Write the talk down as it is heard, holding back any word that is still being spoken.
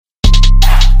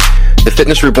The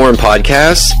Fitness Reborn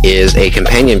podcast is a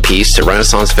companion piece to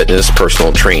Renaissance Fitness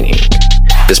personal training.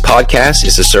 This podcast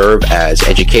is to serve as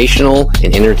educational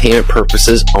and entertainment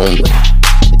purposes only.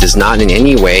 It does not in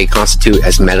any way constitute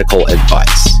as medical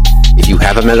advice. If you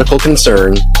have a medical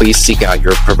concern, please seek out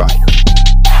your provider.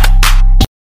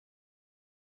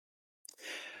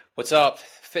 What's up,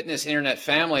 fitness internet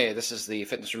family? This is the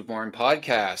Fitness Reborn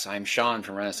podcast. I'm Sean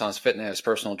from Renaissance Fitness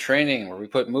Personal Training, where we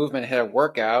put movement ahead of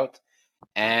workout.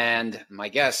 And my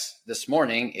guest this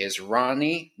morning is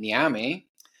Ronnie, Niemi,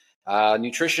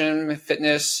 nutrition,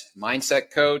 fitness,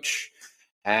 mindset coach,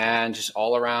 and just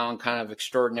all around kind of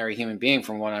extraordinary human being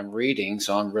from what I'm reading.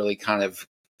 So I'm really kind of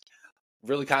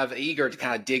eager to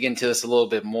kind of dig into this a little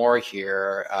bit more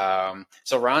here.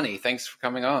 So Ronnie, thanks for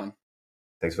coming on.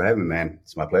 Thanks for having me, man.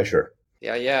 It's my pleasure.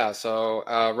 Yeah. So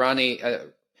Ronnie,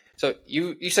 so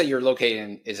you said you're located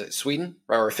in, is it Sweden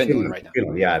or Finland right now?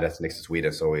 Finland, yeah, that's next to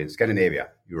Sweden. So it's Scandinavia,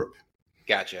 Europe.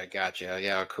 Gotcha.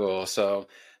 Yeah, cool. So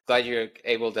glad you're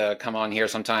able to come on here.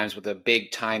 Sometimes with the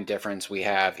big time difference, we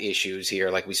have issues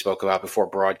here like we spoke about before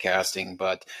broadcasting,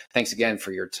 but thanks again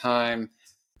for your time.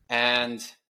 And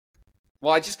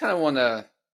well, I just kind of want to,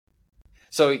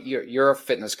 so you're a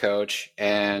fitness coach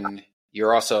and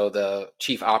you're also the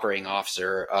chief operating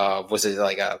officer of, was it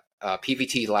like a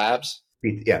PVT Labs?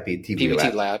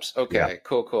 PVT Labs. Okay, yeah.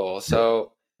 Cool.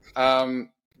 So, let's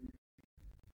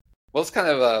kind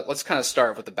of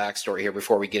start with the backstory here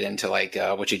before we get into like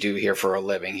what you do here for a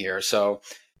living here. So,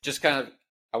 just kind of,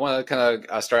 I want to kind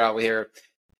of start out with here.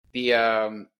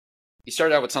 You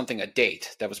started out with a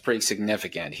date that was pretty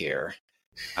significant here.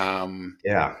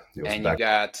 Yeah, and you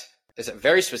got, it's a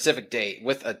very specific date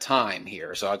with a time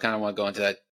here. So I kind of want to go into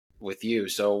that with you.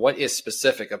 So what is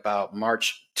specific about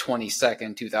March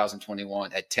 22nd,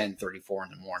 2021 at 10:34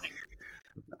 in the morning?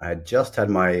 I just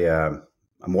had my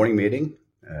morning meeting.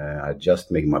 I just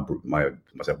made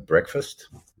myself breakfast,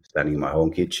 standing in my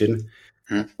home kitchen.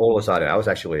 All of a sudden, I was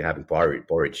actually having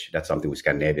porridge. That's something we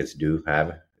Scandinavians do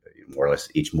have more or less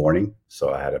each morning.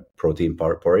 So I had a protein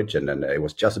porridge, and then it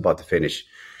was just about to finish.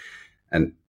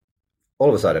 And all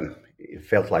of a sudden, it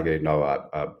felt like a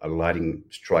lighting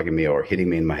striking me or hitting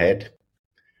me in my head.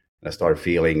 And I started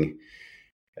feeling,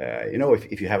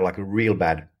 if you have like a real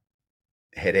bad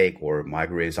headache or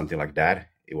migraine, something like that,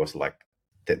 it was like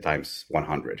 10 times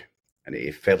 100. And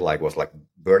it felt like it was like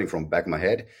burning from the back of my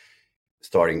head,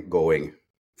 starting going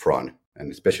front,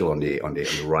 and especially on the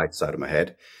right side of my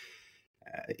head.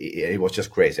 It was just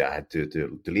crazy. I had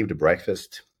to leave the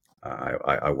breakfast.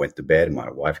 I went to bed. My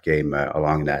wife came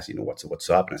along and asked, what's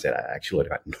up? And I said, I actually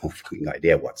got no fucking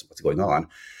idea what's going on.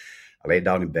 I laid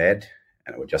down in bed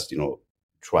and I was just,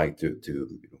 trying to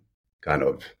kind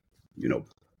of,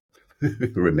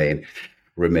 remain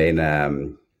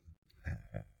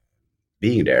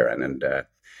being there. And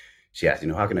she asked,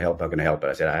 how can I help? And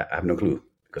I said, I have no clue,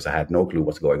 because I had no clue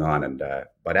what's going on. And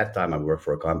by that time, I worked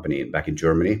for a company back in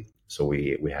Germany. So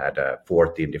we had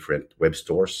 14 different web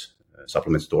stores,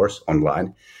 supplement stores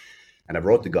online, and I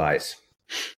wrote the guys,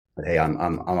 "Hey, I'm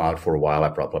out for a while. I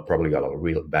probably got a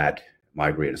real bad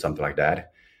migraine or something like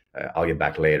that. I'll get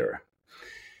back later."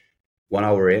 1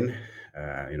 hour in,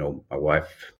 my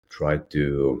wife tried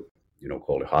to,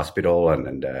 call the hospital,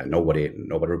 and nobody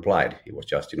replied. It was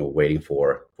just, waiting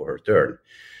for her turn.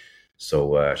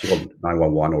 So she called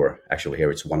 911, or actually here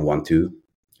it's 112,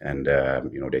 and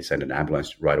they sent an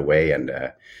ambulance right away, and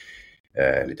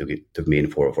it took me in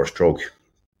for a stroke.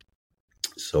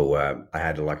 So I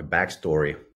had like a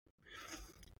backstory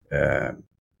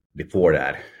before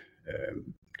that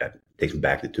that takes me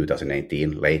back to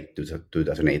 2018, late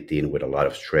 2018, with a lot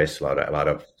of stress, a lot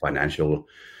of financial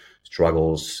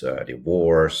struggles,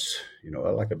 divorce.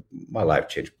 My life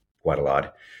changed quite a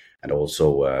lot, and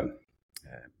also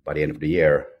by the end of the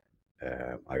year,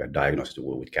 I got diagnosed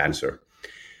with cancer.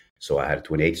 So I had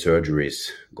 28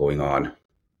 surgeries going on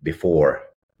before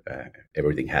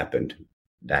everything happened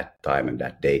that time and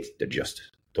that date that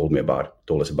just told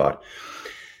us about.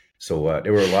 So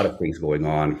there were a lot of things going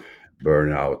on,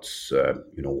 burnouts,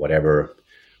 whatever,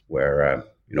 where,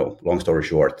 long story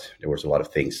short, there was a lot of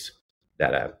things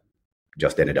that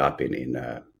just ended up in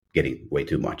getting way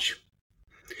too much.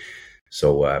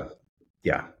 So,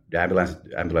 the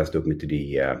ambulance took me to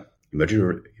the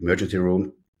emergency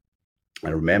room. I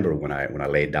remember when I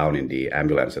laid down in the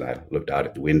ambulance and I looked out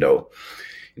at the window,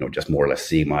 just more or less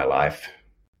seeing my life,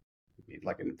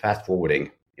 like in fast forwarding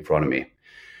in front of me.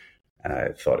 And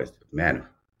I thought, man,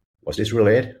 was this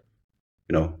really it?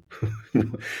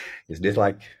 Is this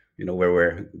like, where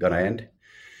we're going to end?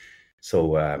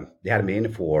 So they had me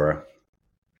in for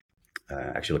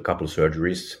actually a couple of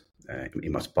surgeries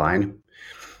in my spine.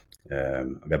 I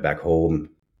got back home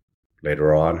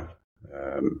later on.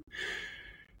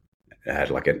 I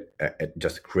had like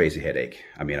just a crazy headache.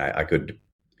 I mean, I could,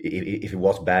 if it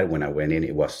was bad when I went in,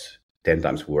 it was 10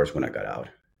 times worse when I got out.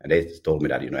 And they told me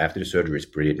that, after the surgery is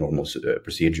pretty normal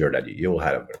procedure, that you'll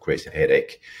have a crazy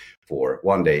headache for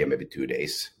 1 day or maybe 2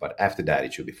 days. But after that,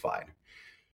 it should be fine.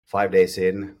 5 days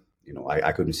in,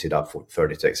 I couldn't sit up for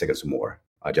 30 seconds more.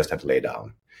 I just had to lay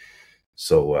down.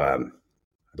 So I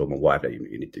told my wife that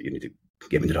you need to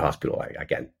get me to the hospital.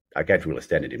 I can't really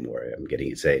stand it anymore. I'm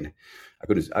getting insane. I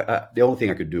couldn't. The only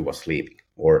thing I could do was sleep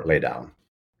or lay down.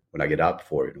 When I get up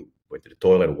for went to the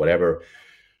toilet or whatever,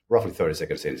 roughly 30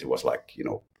 seconds in, it was like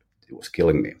it was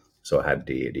killing me. So I had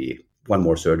the one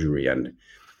more surgery, and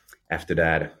after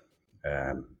that,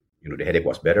 the headache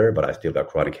was better, but I still got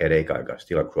chronic headache. I got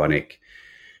still a chronic,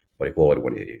 what do you call it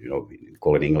when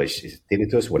call it in English, is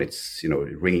tinnitus, when it's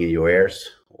ringing in your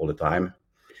ears all the time.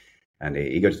 And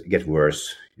it gets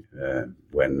worse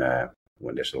when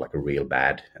there's like a real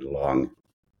bad and long,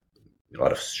 a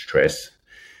lot of stress.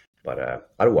 But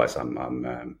otherwise,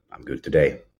 I'm good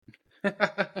today.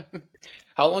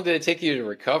 How long did it take you to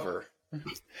recover?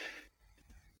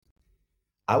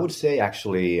 I would say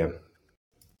actually,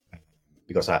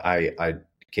 because I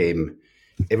came,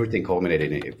 everything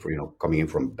culminated in coming in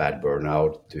from bad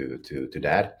burnout to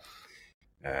that.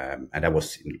 And that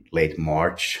was in late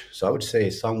March. So I would say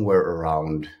somewhere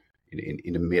around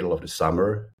in the middle of the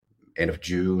summer, end of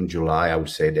June, July, I would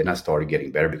say. Then I started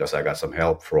getting better because I got some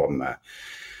help from, how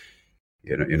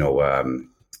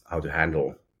to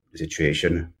handle the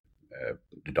situation.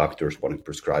 The doctors wanted to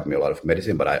prescribe me a lot of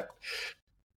medicine, but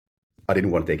I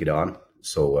didn't want to take it on.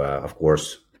 So, of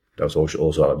course, that was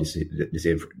also a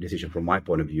decision from my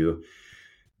point of view,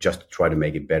 just to try to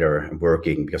make it better and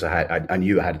working, because I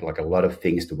knew I had like a lot of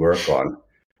things to work on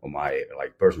my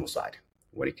like personal side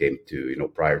when it came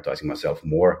to prioritizing myself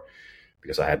more,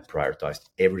 because I had prioritized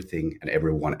everything and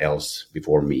everyone else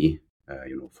before me,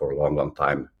 for a long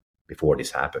time before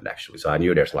this happened actually. So I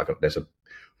knew there's a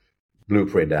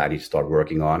blueprint that I need to start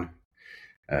working on,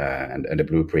 and the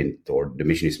blueprint or the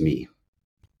mission is me.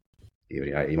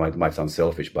 It might sound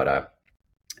selfish, but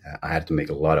I had to make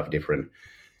a lot of different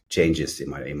changes in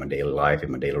my daily life,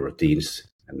 in my daily routines,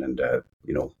 and then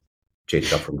change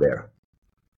it up from there.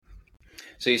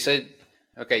 So you said,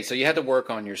 okay, so you had to work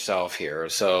on yourself here.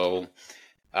 So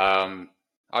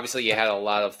obviously you had a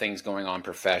lot of things going on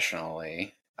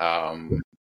professionally,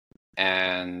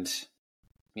 and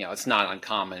it's not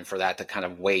uncommon for that to kind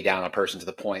of weigh down a person to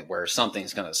the point where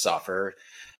something's going to suffer.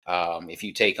 If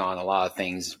you take on a lot of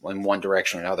things in one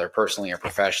direction or another, personally or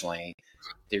professionally,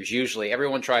 there's usually,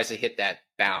 everyone tries to hit that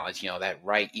balance, that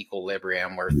right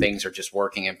equilibrium where things are just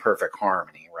working in perfect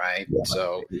harmony, right? Yeah,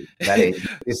 so that ain't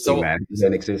existing, man. It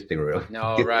doesn't exist really.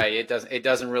 No, right. It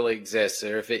doesn't really exist.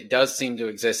 Or if it does seem to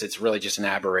exist, it's really just an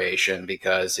aberration,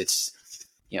 because it's,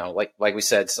 like we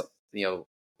said,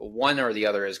 one or the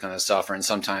other is going to suffer. And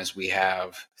sometimes we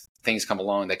have things come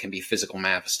along that can be physical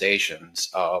manifestations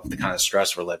of the kind of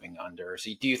stress we're living under. So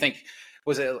do you think,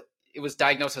 it was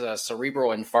diagnosed as a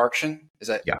cerebral infarction? Is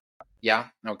that? Yeah. Yeah.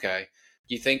 Okay.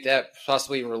 Do you think that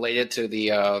possibly related to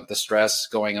the stress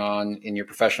going on in your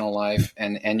professional life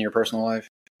and your personal life?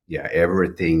 Yeah,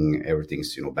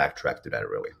 everything's backtracked to that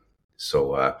really.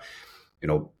 So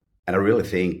and I really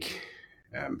think,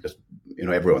 because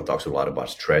everyone talks a lot about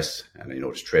stress,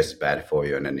 and stress is bad for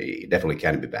you, and then it definitely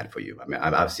can be bad for you. I mean,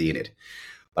 I've seen it,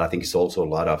 but I think it's also a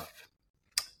lot of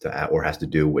has to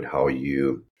do with how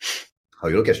you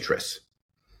look at stress.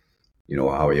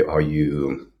 How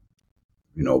you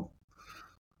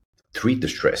treat the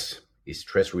stress. Is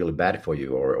stress really bad for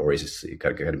you, or is it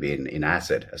can be an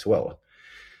asset as well?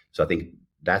 So I think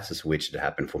that's a switch that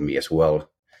happened for me as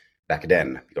well back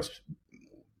then, because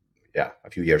a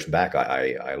few years back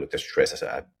I looked at stress as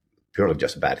a purely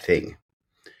just a bad thing.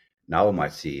 Now I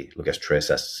might look at stress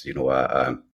as a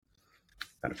kind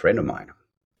of friend of mine.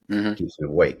 Mm-hmm. It keeps me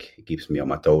awake. It keeps me on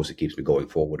my toes. It keeps me going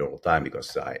forward all the time,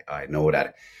 because I know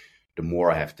that the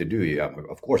more I have to do,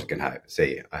 of course I can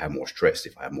say I have more stress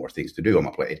if I have more things to do on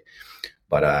my plate,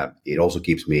 but it also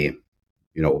keeps me,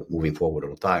 moving forward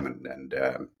all the time. And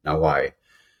now I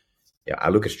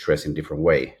look at stress in a different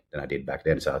way than I did back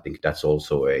then. So I think that's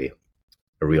also a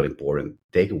real important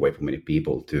takeaway for many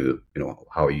people to,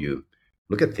 how you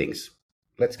look at things.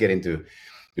 Let's get into,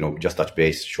 just touch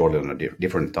base shortly on a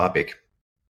different topic.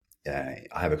 I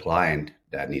have a client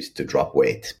that needs to drop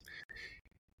weight.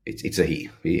 It's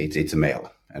a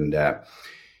male, and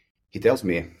he tells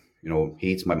me,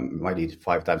 he eats might eat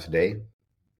 5 times a day,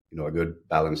 a good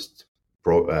balanced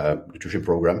nutrition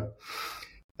program,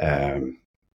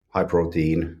 high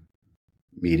protein,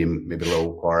 medium, maybe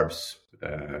low carbs,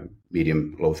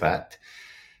 medium, low fat.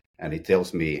 And he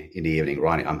tells me in the evening,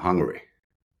 Ronnie, I'm hungry.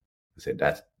 I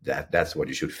said, that's what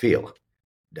you should feel.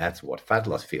 That's what fat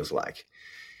loss feels like.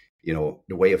 The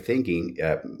way of thinking,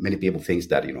 many people think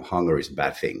that, hunger is a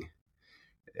bad thing.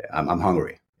 I'm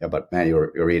hungry. Yeah, but man,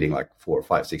 you're eating like 4,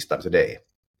 5, 6 times a day.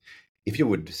 If you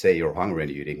would say you're hungry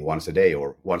and you're eating once a day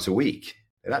or once a week,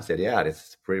 and I said, yeah,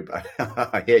 that's pretty bad.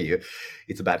 I hear you.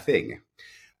 It's a bad thing.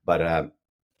 But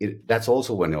that's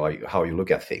also how you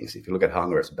look at things. If you look at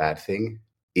hunger as a bad thing,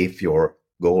 if your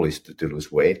goal is to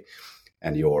lose weight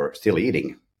and you're still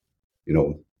eating,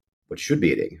 what you should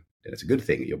be eating, then it's a good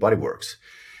thing. Your body works.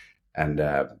 And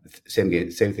same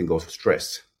thing goes for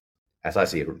stress, as I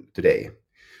see it today.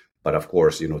 But of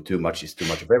course, too much is too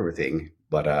much of everything.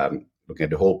 But looking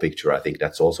at the whole picture, I think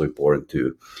that's also important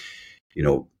to,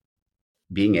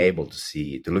 being able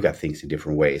to look at things in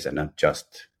different ways and not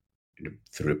just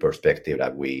through the perspective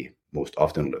that we most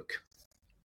often look.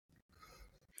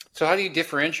 So how do you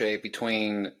differentiate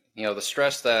between, the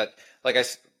stress that, like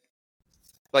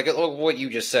what you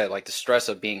just said, like the stress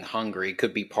of being hungry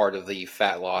could be part of the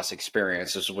fat loss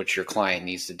experience, is what your client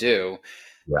needs to do.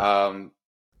 Yeah.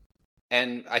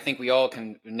 And I think we all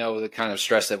can know the kind of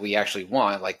stress that we actually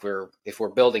want. Like if we're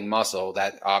building muscle,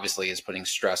 that obviously is putting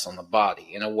stress on the body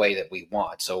in a way that we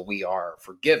want. So we are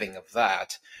forgiving of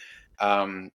that.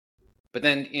 But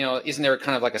then, isn't there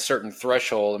kind of like a certain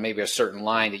threshold or maybe a certain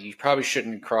line that you probably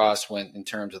shouldn't cross in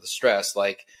terms of the stress?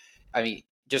 Like, I mean,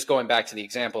 just going back to the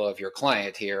example of your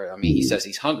client here, I mean, he says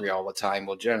he's hungry all the time.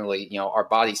 Well, generally, our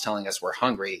body's telling us we're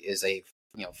hungry is a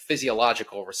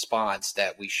physiological response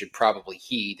that we should probably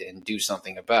heed and do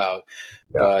something about.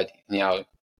 Yeah. But,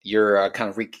 you're kind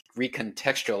of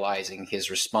recontextualizing his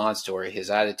response to or his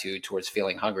attitude towards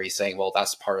feeling hungry, saying, well,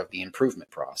 that's part of the improvement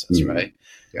process, right?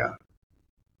 Yeah.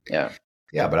 Yeah.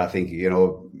 Yeah. But I think,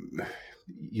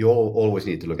 you always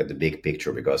need to look at the big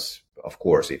picture because, of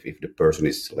course, if the person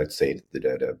is, let's say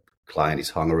the client is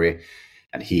hungry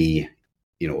and he,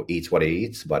 eats what he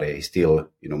eats, but he still,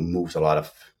 moves a lot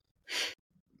of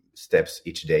steps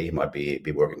each day. He might be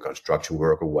working construction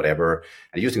work or whatever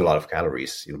and using a lot of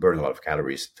calories, burning a lot of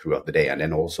calories throughout the day. And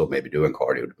then also maybe doing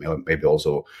cardio, maybe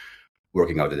also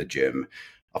working out at the gym.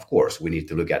 Of course, we need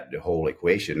to look at the whole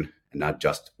equation and not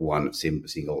just one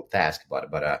single task,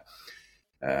 but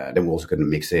then we're also going to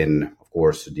mix in, of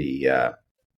course, the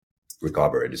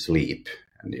recovery, the sleep,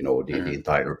 and, the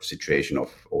entire situation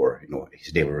or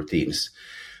his daily routines.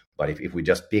 But if we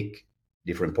just pick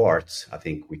different parts, I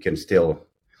think we can still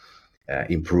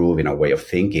improve in our way of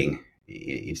thinking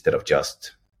instead of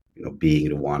just being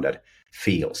the one that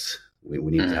feels. We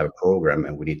need to have a program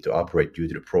and we need to operate due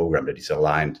to the program that is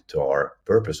aligned to our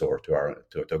purpose or to our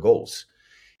goals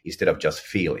instead of just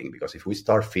feeling. Because if we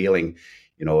start feeling,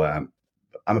 I'm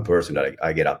a person that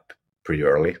I get up pretty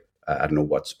early. I don't know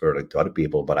what's early to other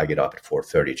people, but I get up at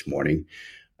 4:30 each morning.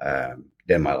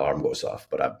 Then my alarm goes off.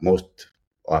 But most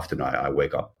often I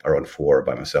wake up around 4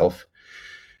 by myself.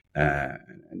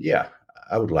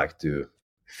 I would like to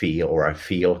I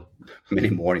feel many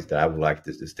mornings that I would like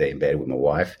to stay in bed with my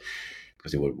wife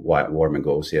because it would warm and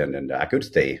cozy, and then I could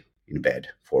stay in bed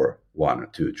for 1 or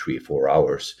 2, 3, 4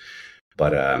 hours.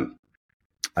 But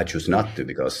I choose not to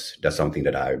because that's something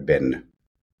that I've been,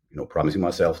 promising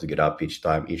myself to get up each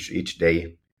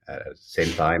day at the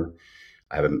same time.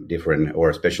 I have a different or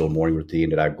a special morning routine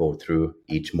that I go through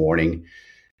each morning,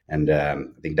 and I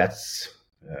think that's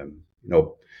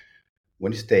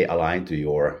when you stay aligned to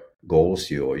your goals,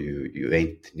 you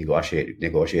ain't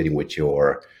negotiating with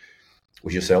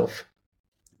yourself.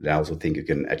 Then I also think you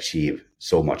can achieve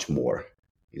so much more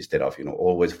instead of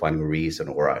always finding a reason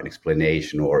or an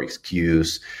explanation or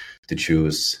excuse to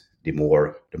choose the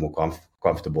more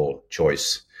comfortable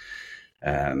choice.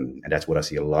 And that's what I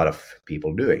see a lot of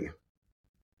people doing.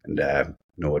 And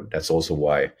that's also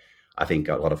why I think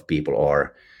a lot of people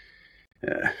are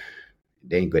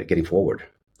they ain't getting forward,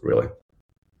 really.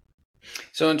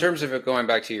 So in terms of it, going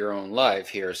back to your own life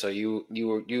here, so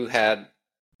you had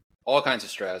all kinds of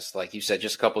stress, like you said,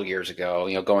 just a couple of years ago,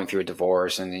 going through a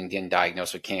divorce and then getting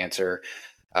diagnosed with cancer.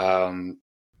 I mean,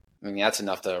 that's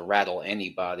enough to rattle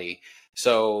anybody.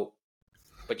 So,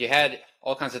 but you had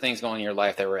all kinds of things going in your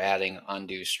life that were adding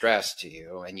undue stress to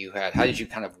you. And how did you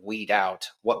kind of weed out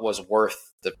what was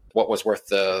worth the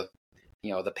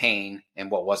the pain and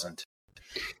what wasn't?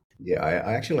 Yeah,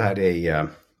 I actually had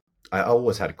I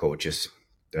always had coaches,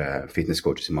 fitness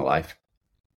coaches in my life.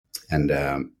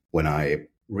 And when I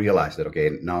realized that, okay,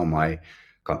 now my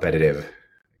competitive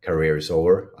career is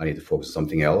over, I need to focus on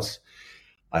something else.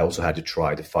 I also had to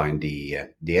try to find the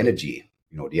energy,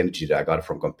 the energy that I got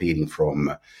from competing,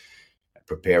 from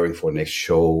preparing for the next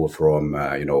show, from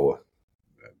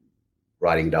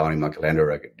writing down in my calendar,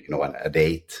 a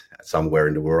date somewhere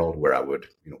in the world where I would,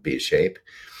 be in shape.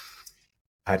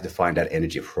 I had to find that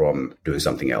energy from doing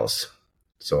something else.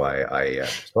 So I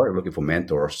started looking for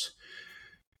mentors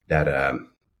that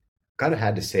kind of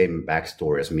had the same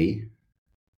backstory as me.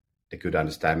 They could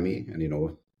understand me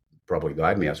and, probably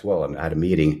guide me as well. And I had a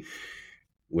meeting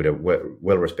with a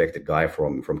well-respected guy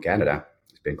from Canada.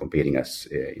 He's been competing as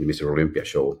in Mr. Olympia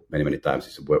show many times.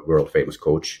 He's a world-famous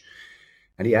coach.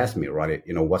 And he asked me, Ronnie,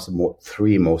 what's the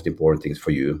three most important things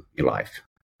for you in life?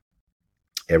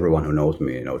 Everyone who knows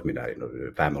me that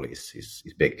the family is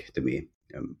big to me.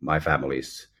 My family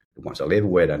is the ones I live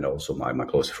with, and also my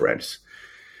close friends.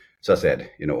 So I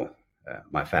said,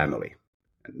 my family.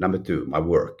 And number two, my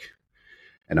work.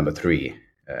 And number three,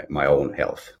 my own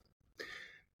health.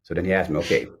 So then he asked me,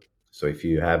 okay, so if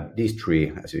you have these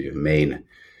three as your main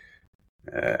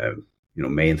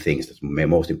things, that's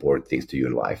most important things to you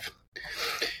in life,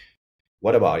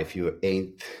 what about if you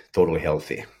ain't totally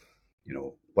healthy?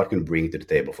 What can you bring to the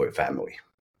table for your family?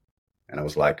 And I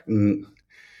was like,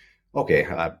 okay,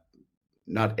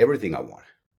 not everything I want,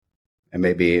 and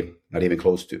maybe not even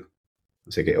close to.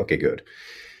 I said, okay, good.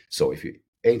 So if you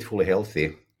ain't fully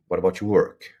healthy, what about your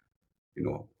work?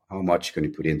 How much can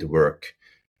you put into work,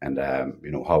 and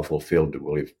how fulfilled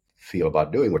will you feel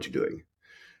about doing what you're doing?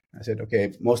 I said,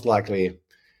 okay, most likely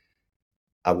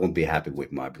I won't be happy with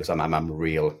because I'm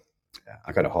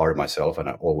kind of hard on myself, and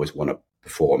I always want to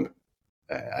perform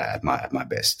at my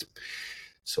best.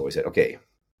 So he said, okay,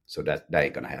 so that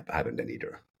ain't gonna happen then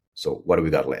either. So what do we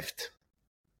got left?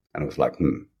 And I was like,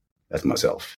 that's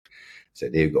myself. I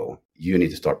said, there you go. You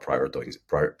need to start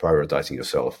prioritizing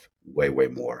yourself way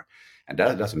more. And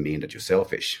that doesn't mean that you're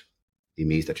selfish. It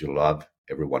means that you love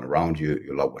everyone around you.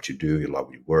 You love what you do. You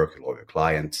love your work. You love your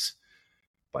clients.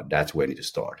 But that's where you need to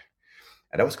start.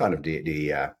 And that was kind of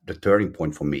the turning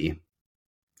point for me.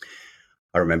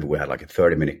 I remember we had like a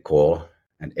 30-minute call,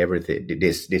 and everything.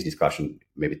 This discussion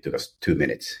maybe took us 2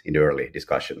 minutes in the early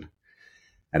discussion,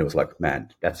 and it was like, man,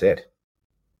 that's it.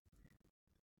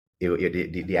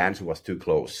 The answer was too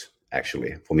close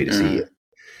actually for me to see it.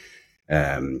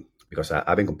 Because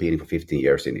I've been competing for 15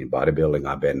 years in bodybuilding.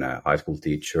 I've been a high school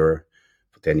teacher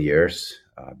for 10 years.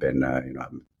 I've been,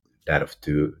 I'm dad of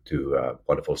two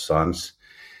wonderful sons.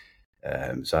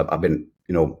 So I've been,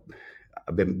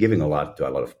 I've been giving a lot to a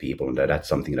lot of people, and that's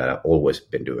something that I've always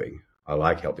been doing. I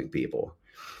like helping people,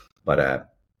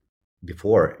 but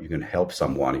before you can help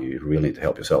someone, you really need to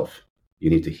help yourself. You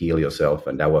need to heal yourself,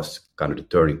 and that was kind of the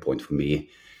turning point for me,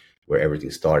 where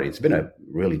everything started. It's been a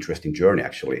really interesting journey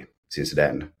actually since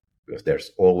then, because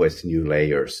there's always new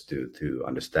layers to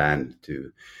understand,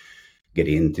 to get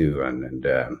into, and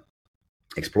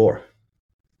explore.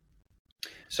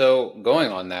 So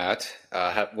going on that,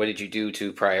 what did you do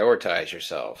to prioritize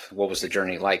yourself? What was the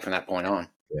journey like from that point on?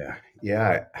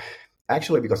 Yeah.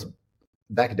 Actually, because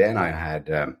back then I had,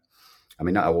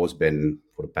 I've always been,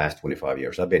 for the past 25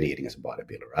 years, I've been eating as a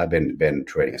bodybuilder. I've been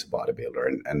training as a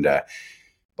bodybuilder.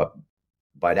 But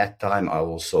by that time, I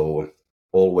also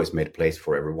always made place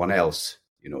for everyone else,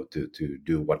 to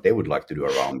do what they would like to do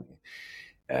around me.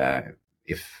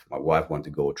 If my wife wanted to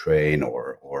go train,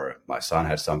 or my son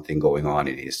had something going on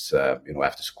in his,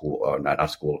 after school, or not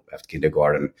school, after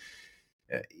kindergarten,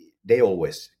 they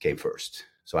always came first.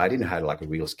 So I didn't have like a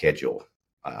real schedule.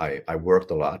 I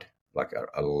worked a lot, like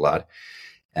a lot.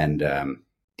 And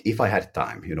if I had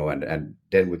time, and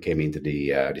then we came into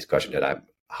the discussion that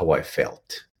how I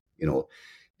felt,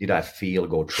 did I feel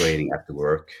go training after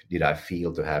work? Did I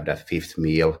feel to have that fifth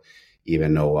meal,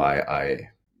 even though I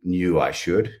knew I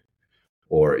should?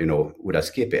 Or, would I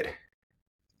skip it?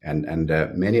 And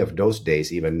many of those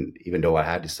days, even though I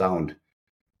had the sound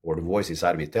or the voice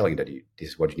inside of me telling that this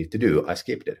is what you need to do, I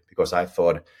skipped it because I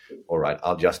thought, all right,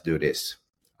 I'll just do this.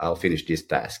 I'll finish this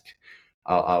task.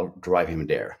 I'll drive him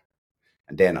there,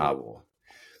 and then I will.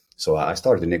 So I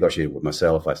started to negotiate with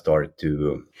myself. I started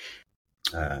to,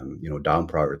 down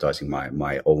prioritizing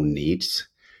my own needs,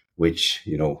 which,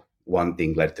 one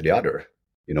thing led to the other.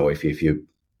 If you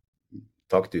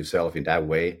talk to yourself in that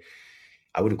way,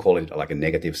 I wouldn't call it like a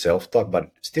negative self-talk,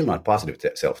 but still not positive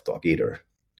self-talk either.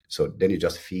 So then you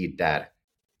just feed that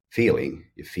feeling,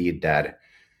 you feed that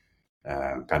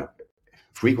kind of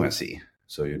frequency.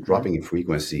 So you're dropping in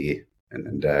frequency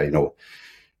and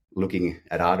looking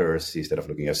at others instead of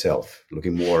looking at yourself,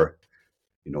 looking more,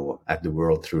 at the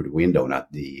world through the window,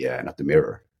 not the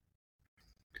mirror.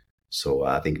 So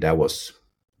I think that was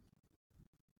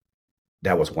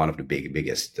one of the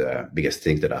biggest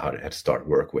things that I had to start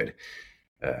work with.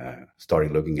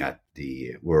 started looking at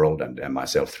the world and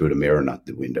myself through the mirror, not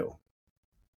the window.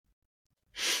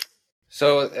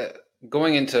 So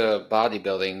going into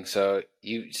bodybuilding, so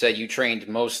you said you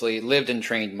lived and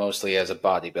trained mostly as a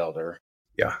bodybuilder.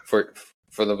 Yeah. For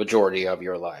the majority of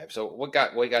your life. So what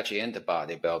got you into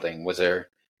bodybuilding? Was there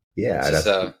that's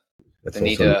the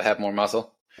need to have more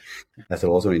muscle? That's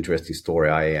also an interesting story.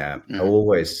 I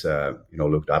always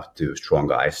looked up to strong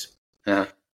guys. Yeah.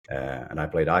 And I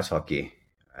played ice hockey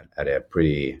at a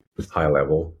pretty high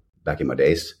level back in my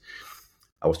days.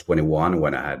 I was 21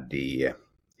 when I had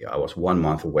I was 1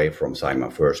 month away from signing my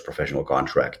first professional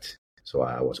contract. So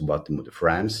I was about to move to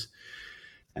France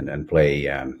and then play,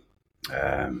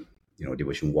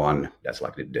 Division 1. That's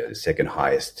like the second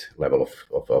highest level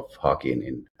of hockey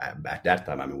in at that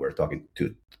time. I mean, we're talking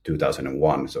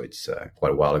 2001, so it's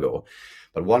quite a while ago.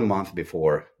 But roughly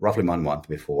 1 month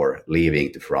before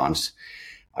leaving to France,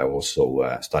 I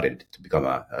also started to become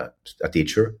a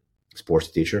teacher, sports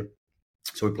teacher.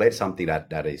 So we played something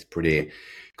that is pretty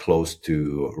close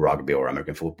to rugby or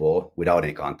American football without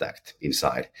any contact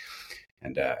inside.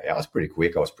 And I was pretty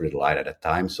quick. I was pretty light at that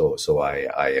time. So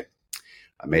I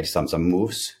made some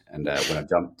moves. And when I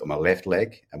jumped on my left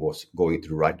leg and was going to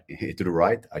the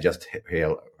right, I just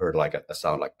heard like a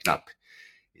sound like knap.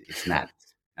 It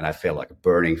snapped. And I felt like a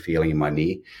burning feeling in my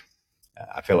knee.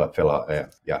 I fell to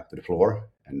the floor.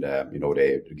 And,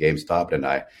 the game stopped. And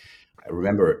I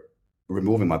remember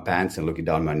removing my pants and looking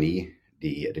down my knee.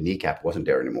 The kneecap wasn't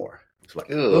there anymore. It's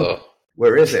like, oh,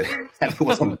 where is it? And it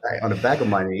was on the back of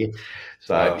my knee.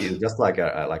 So it was just like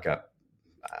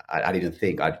I didn't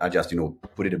think. I just,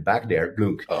 put it back there,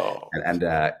 blunk. And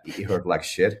it hurt like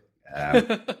shit.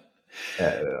 I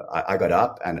got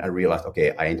up and I realized,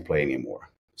 okay, I ain't playing anymore.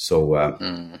 So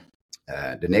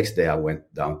the next day I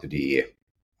went down to the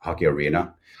hockey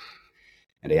arena.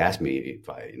 And they asked me if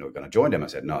I, going to join them. I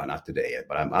said, no, not today,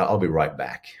 but I'll be right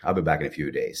back. I'll be back in a few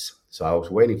days. So I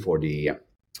was waiting for to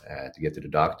get to the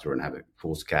doctor and have a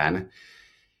full scan.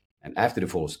 And after the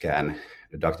full scan,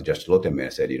 the doctor just looked at me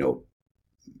and said, you're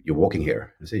walking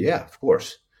here. I said, yeah, of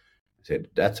course. I said,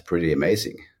 that's pretty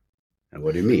amazing. And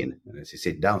what do you mean? And I said,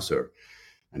 sit down, sir.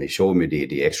 And he showed me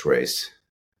the x-rays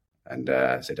and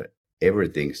said,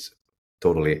 everything's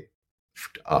totally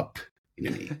up. In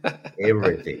the knee.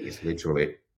 Everything is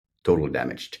literally totally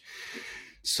damaged.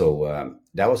 So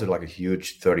that was like a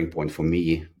huge turning point for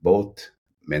me, both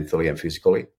mentally and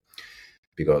physically,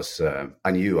 because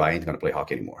I knew I ain't going to play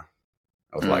hockey anymore.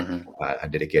 I was like, I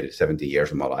dedicated 70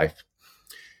 years of my life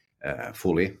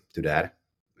fully to that,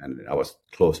 and I was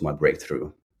close to my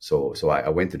breakthrough. So I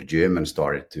went to the gym and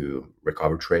started to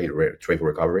train for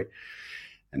recovery,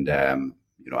 and I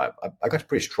got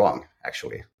pretty strong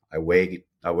actually. I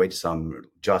weighed some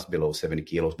just below 70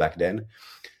 kilos back then.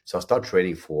 So I started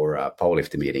training for a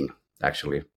powerlifting meeting,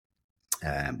 actually.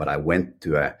 But I went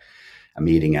to a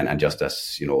meeting and just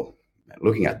as,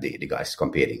 looking at the guys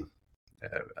competing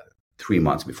 3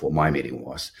 months before my meeting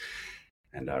was.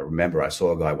 And I remember I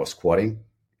saw a guy was squatting.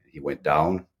 He went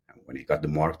down. And when he got the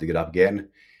mark to get up again,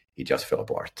 he just fell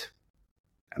apart.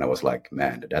 And I was like,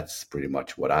 man, that's pretty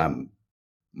much what I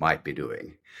might be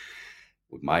doing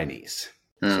with my knees.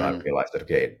 So I realized that,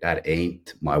 okay, that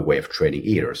ain't my way of training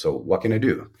either. So what can I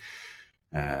do?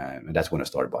 And that's when I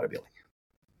started bodybuilding.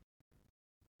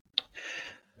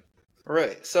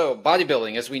 Right. So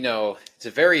bodybuilding, as we know, it's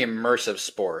a very immersive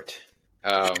sport.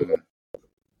 And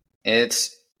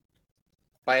it's,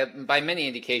 by many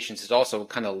indications, it's also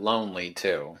kind of lonely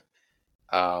too.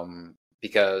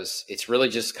 Because it's really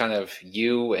just kind of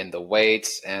you and the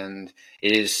weights, and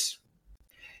it is...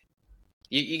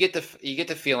 You get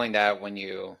the feeling that when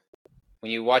you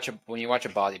watch a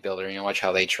bodybuilder and you watch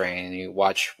how they train and you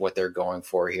watch what they're going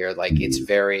for here, like it's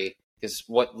very, because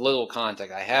what little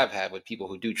contact I have had with people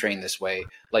who do train this way,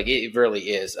 like it really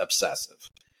is obsessive.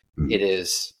 It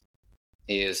is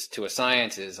to a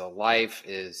science, is a life,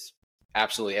 is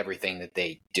absolutely everything that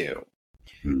they do.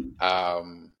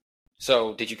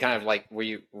 So did you kind of like, were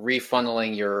you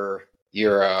refunneling your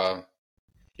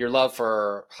love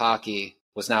for hockey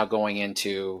was now going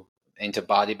into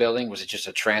bodybuilding? Was it just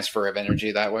a transfer of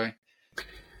energy that way?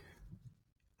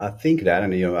 I think that,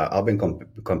 and I've been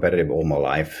competitive all my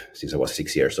life since I was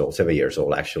 7 years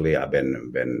old. Actually, I've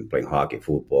been playing hockey,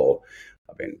 football.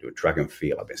 I've been doing track and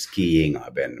field. I've been skiing.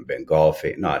 I've been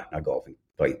golfing. Not golfing,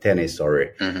 playing tennis.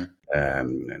 Sorry, and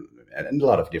a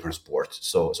lot of different sports.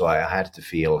 So I had to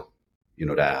feel,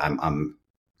 that I'm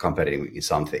competing in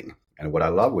something. And what I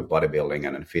love with bodybuilding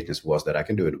and fitness was that I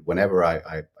can do it whenever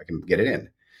I can get it in.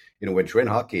 When you train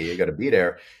hockey, you got to be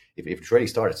there. If training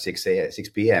starts at 6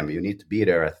 p.m., you need to be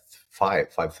there at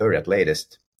 5:30 at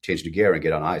latest change the gear and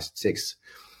get on ice at 6.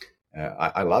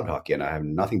 I loved hockey, and I have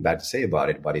nothing bad to say about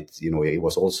it. But it's it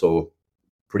was also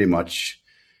pretty much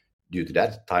due to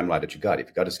that timeline that you got. If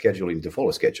you got a schedule, you need to follow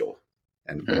a schedule.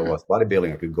 And when I was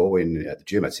bodybuilding, I could go in at the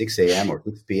gym at 6 a.m. or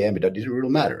 6 p.m. It didn't really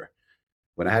matter.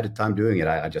 When I had the time doing it,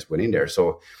 I just went in there.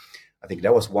 So I think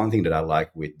that was one thing that I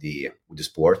like with the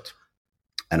sport,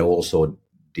 and also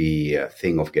the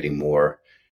thing of getting more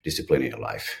discipline in your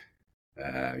life.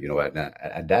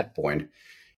 At that point,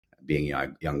 being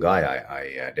a young guy,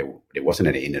 there wasn't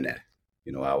any internet.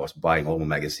 I was buying all my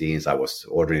magazines. I was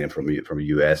ordering them from the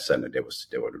US, and they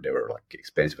were like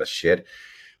expensive as shit.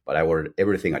 But I ordered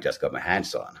everything I just got my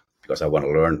hands on because I want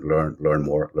to learn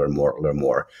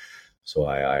more. So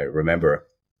I remember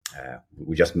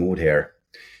we just moved here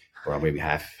for maybe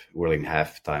we're living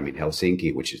half time in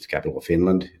Helsinki, which is the capital of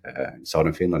Finland, in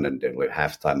southern Finland, and then we're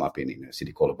half time up in a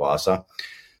city called Vaasa.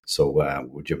 So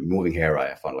we're moving here.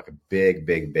 I found like a big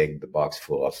box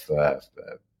full of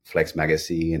Flex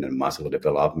magazine and muscle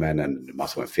development and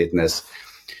muscle and fitness,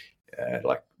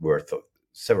 like worth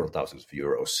several thousands of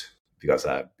euros because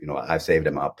I saved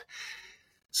them up.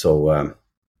 So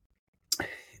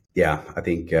I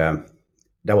think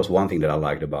that was one thing that I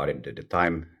liked about it: the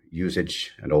time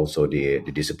usage and also the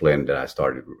discipline that I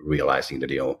started realizing that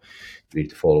you need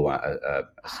to follow a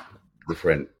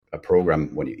different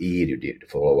program when you eat. You need to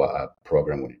follow a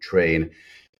program when you train.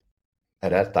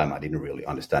 At that time, I didn't really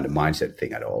understand the mindset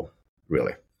thing at all.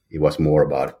 Really, it was more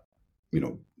about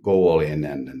go all in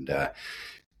and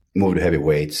move the heavy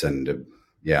weights and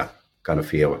kind of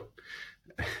feel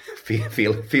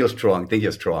strong, think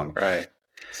you're strong. Right.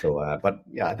 So, but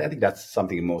yeah, I think that's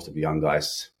something most of the young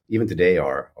guys, even today,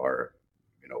 are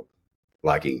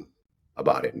liking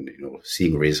about it, and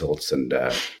seeing results and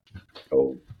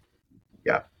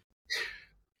yeah.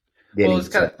 Well,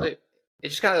 it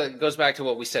just kind of goes back to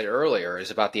what we said earlier, is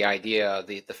about the idea,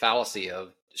 the fallacy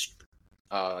of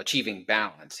achieving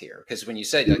balance here. Because when you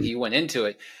said you went into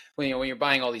it, when you're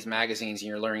buying all these magazines and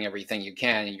you're learning everything you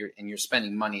can, and you're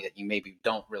spending money that you maybe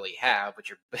don't really have, but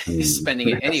you're spending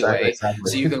it anyway, exactly.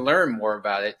 So you can learn more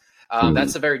about it.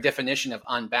 That's the very definition of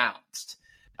unbalanced.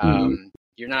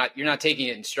 You're not taking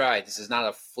it in stride. This is not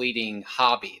a fleeting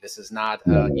hobby. This is not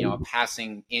a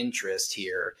passing interest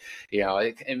here.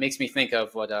 It makes me think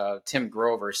of what Tim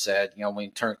Grover said.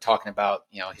 When talking about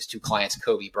his two clients,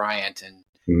 Kobe Bryant and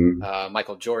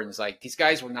Michael Jordan. Is like, these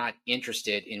guys were not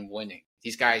interested in winning.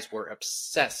 These guys were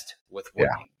obsessed with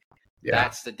winning. Yeah.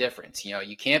 That's the difference.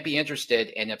 You can't be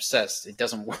interested and obsessed. It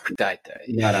doesn't work that day.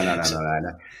 No.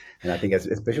 And I think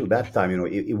especially that time,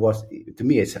 it was, to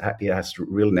me, it has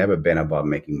really never been about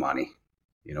making money.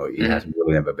 It has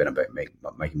really never been about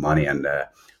making money. And I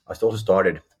also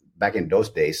started back in those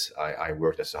days. I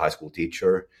worked as a high school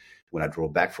teacher. When I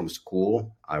drove back from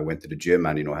school, I went to the gym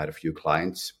and had a few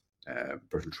clients,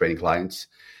 personal training clients.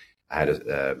 I had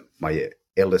my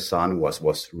eldest son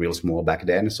was real small back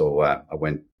then, so I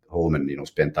went home and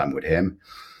spent time with him.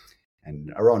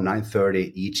 And around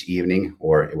 9:30 each evening,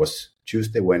 or it was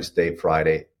Tuesday, Wednesday,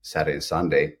 Friday, Saturday, and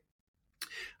Sunday,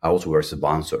 I also were a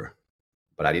sponsor,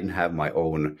 but I didn't have my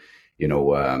own,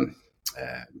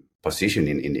 position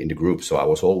in the group. So I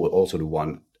was always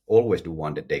the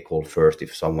one that they called first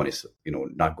if someone is,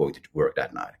 not going to work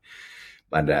that night.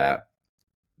 But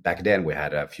back then we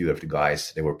had a few of the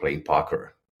guys, they were playing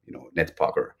poker, net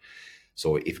poker.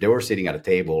 So if they were sitting at a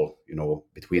table,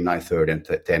 between 9:30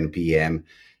 and 10 p.m.,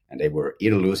 and they were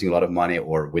either losing a lot of money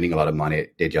or winning a lot of money,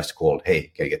 they just called,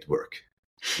 "Hey, can you get to work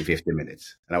in 15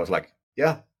 minutes?" And I was like,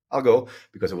 "Yeah, I'll go,"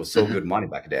 because it was so good money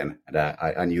back then. And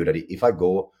I knew that if I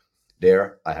go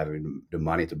there, I have the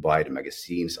money to buy the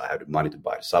magazines, I have the money to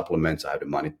buy the supplements, I have the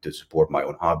money to support my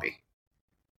own hobby,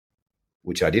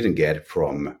 which I didn't get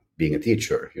from being a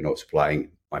teacher,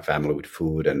 supplying my family with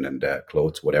food and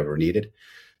clothes, whatever needed.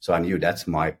 So I knew that's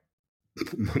my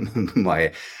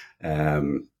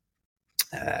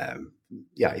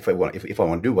if I want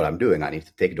to do what I'm doing, I need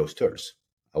to take those turns.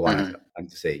 I need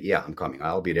to say, yeah, I'm coming.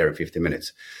 I'll be there in 15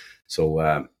 minutes. So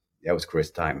that was Chris'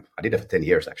 time. I did that for 10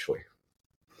 years actually.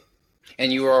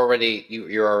 And you were already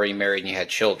you're already married and you had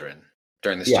children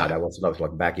during this time. Yeah, that was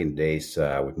like back in the days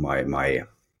with my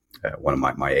one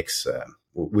of my ex.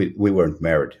 We weren't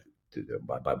married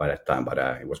by that time, but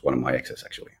it was one of my exes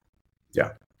actually.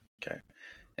 Yeah. Okay.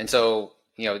 And so,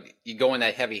 you go in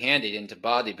that heavy-handed into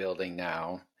bodybuilding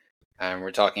now, and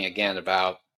we're talking again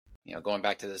about, going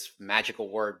back to this magical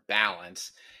word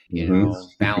balance,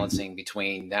 balancing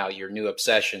between now your new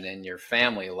obsession and your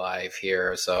family life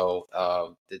here. So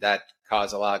did that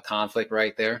cause a lot of conflict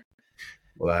right there?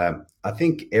 Well, I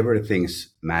think everything's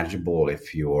manageable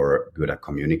if you're good at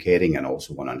communicating and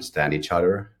also want to understand each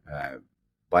other.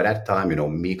 By that time,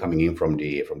 me coming in from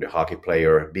the hockey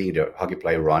player, being the hockey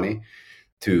player Ronnie,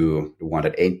 to the one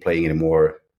that ain't playing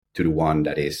anymore, to the one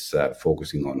that is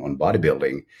focusing on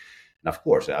bodybuilding. And of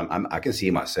course, I can see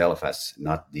myself as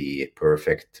not the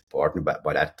perfect partner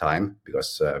by that time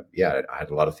because, I had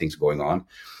a lot of things going on.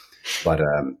 But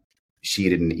she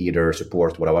didn't either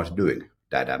support what I was doing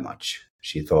that much.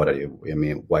 She thought,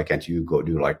 why can't you go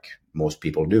do like most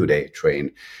people do? They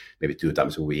train maybe 2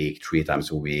 times a week, 3 times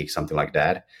a week, something like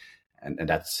that. And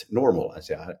that's normal. I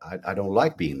say, I don't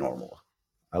like being normal.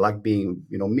 I like being,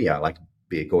 me. I like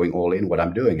going all in what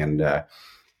I'm doing. And that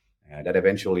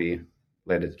eventually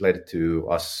led to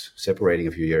us separating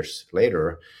a few years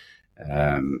later.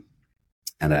 And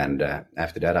then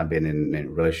after that, I've been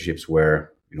in relationships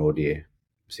where, the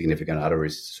significant other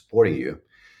is supporting you.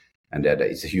 And that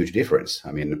it's a huge difference.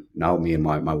 I mean, now me and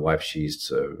my wife, she's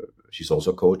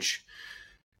also a coach.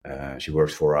 She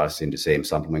works for us in the same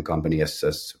supplement company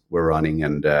as we're running,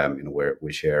 and where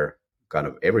we share kind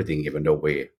of everything, even though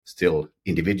we're still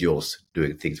individuals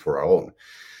doing things for our own.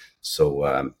 So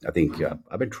I think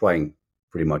I've been trying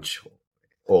pretty much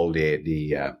all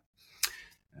the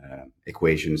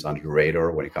equations under the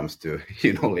radar when it comes to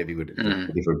living with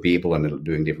different people and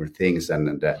doing different things,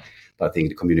 but I think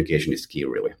the communication is key,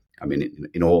 really. I mean,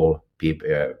 in all people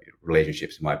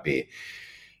relationships, it might be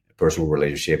personal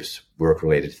relationships,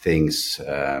 work-related things,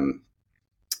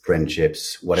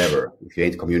 friendships, whatever. If you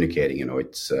ain't communicating,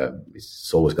 it's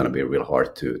always going to be real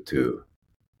hard to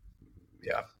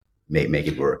make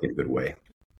it work in a good way.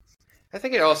 I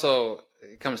think it also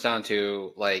comes down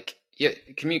to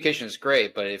communication is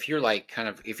great, but if you're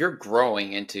if you're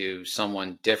growing into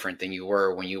someone different than you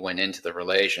were when you went into the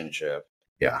relationship,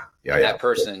 that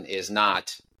person is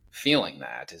not feeling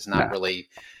that, is not really,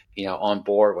 on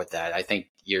board with that. I think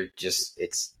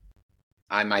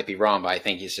I might be wrong, but I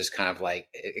think it's just kind of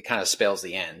it kind of spells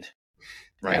the end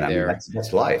right there.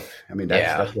 That's life. I mean,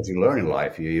 that's what you learn in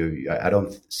life. I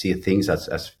don't see things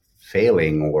as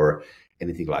failing or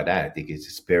anything like that. I think it's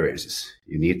experiences.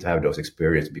 You need to have those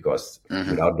experiences because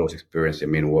without those experiences,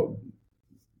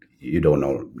 you don't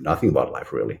know nothing about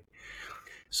life really.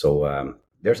 So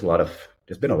there's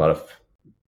been a lot of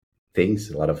things,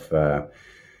 a lot of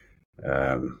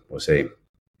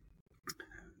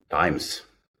times,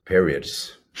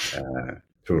 periods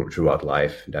throughout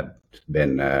life that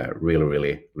been really,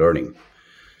 really learning.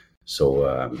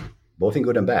 So both in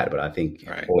good and bad, but I think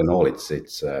all in all, it's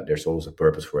there's always a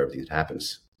purpose for everything that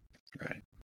happens. Right.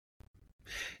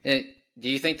 And do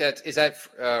you think is that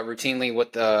routinely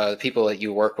what the people that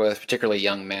you work with, particularly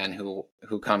young men who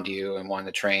come to you and want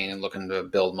to train and looking to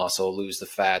build muscle, lose the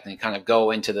fat, and kind of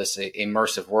go into this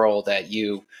immersive world that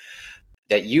you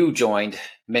joined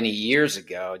many years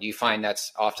ago? Do you find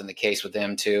that's often the case with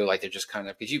them too? Like they're just kind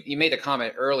of, because you made a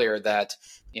comment earlier that,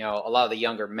 a lot of the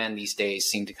younger men these days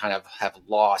seem to kind of have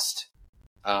lost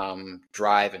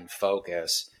drive and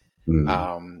focus.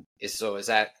 Is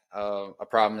that a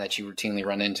problem that you routinely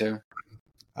run into?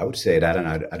 I would say that, and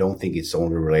I don't think it's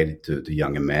only related to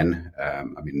younger men.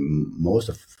 Most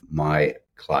of my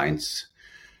clients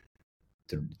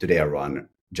today I run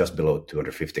just below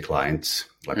 250 clients,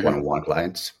 like one-on-one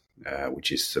clients,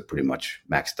 which is pretty much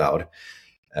maxed out.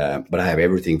 But I have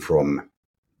everything from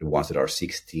the ones that are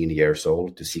 16 years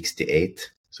old to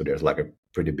 68. So there's like a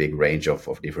pretty big range of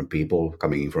different people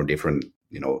coming in from different,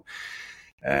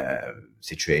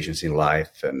 situations in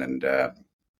life. And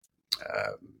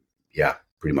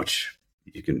pretty much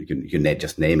you can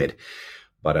just name it.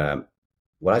 But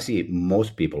what I see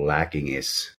most people lacking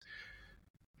is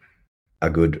a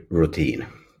good routine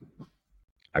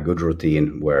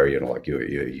where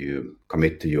you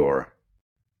commit to your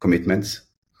commitments,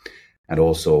 and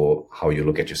also how you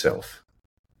look at yourself.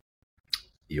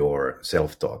 Your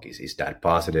self-talk, is that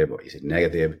positive or is it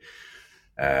negative?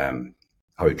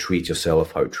 How you treat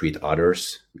yourself, how you treat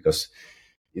others, because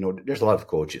there's a lot of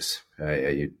coaches.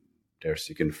 You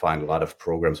can find a lot of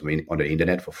programs on the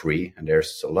internet for free, and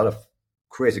there's a lot of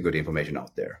crazy good information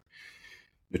out there.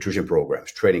 Nutrition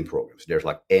programs, training programs, there's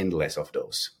like endless of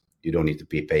those. You don't need to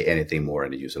pay anything more,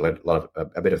 and you use a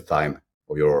bit of time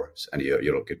of yours, and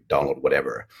you can download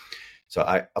whatever. So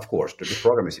of course, the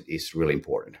program is really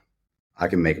important. I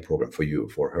can make a program for you,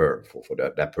 for her, for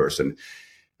that person,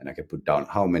 and I can put down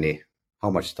how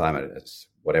much time it is,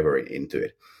 whatever into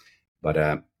it.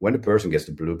 But when the person gets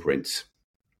the blueprints,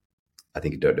 I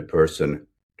think the person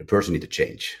needs to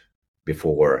change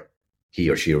before he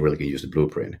or she really can use the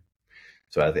blueprint.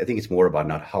 So I think it's more about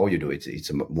not how you do it;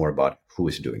 it's more about who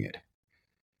is doing it.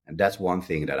 And that's one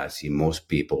thing that I see most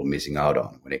people missing out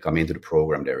on. When they come into the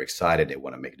program, they're excited. They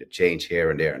want to make the change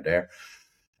here and there and there.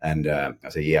 And I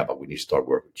say, yeah, but we need to start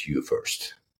working with you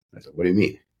first. I said, what do you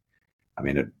mean? I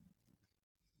mean,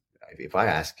 if I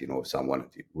ask, someone,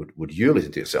 would you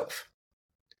listen to yourself?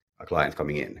 A client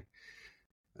coming in.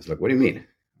 I was like, what do you mean?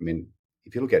 I mean,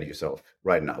 if you look at yourself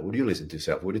right now, would you listen to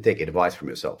yourself? Would you take advice from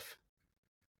yourself?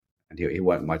 And he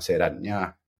might say that,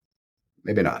 yeah,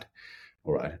 maybe not.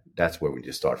 All right, that's where we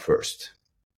just start first.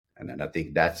 And then I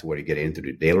think that's where you get into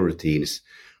the daily routines,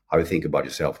 how you think about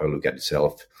yourself, how you look at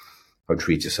yourself, how you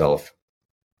treat yourself.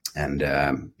 And,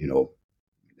 and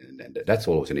that's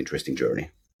always an interesting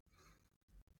journey.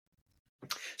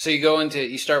 So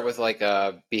you start with like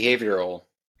behavioral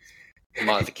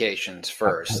modifications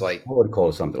first. I would call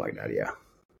it something like that, yeah.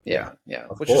 Yeah.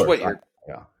 Which is what you're...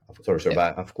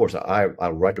 But of course, I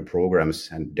write the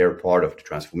programs and they're part of the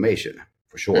transformation,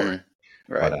 for sure. Mm-hmm.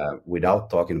 Right. But without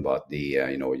talking about the,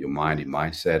 your mind, your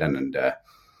mindset, and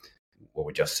what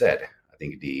we just said, I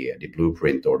think the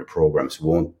blueprint or the programs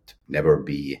won't never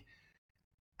be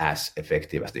as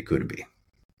effective as they could be.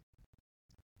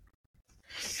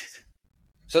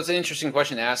 So it's an interesting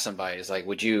question to ask somebody. Is like,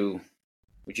 would you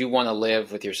want to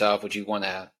live with yourself? Would you want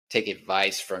to take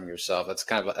advice from yourself?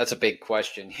 That's a big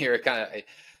question here.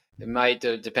 It might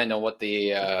depend on what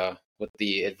the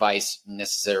advice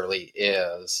necessarily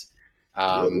is.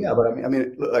 Yeah, but I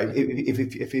mean, like,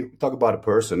 if you talk about a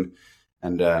person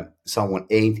and someone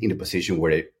ain't in a position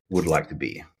where they would like to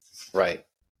be, right?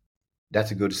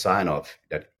 That's a good sign of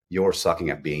that you're sucking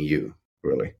at being you,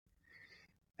 really,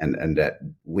 and that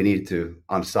we need to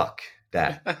unsuck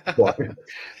that before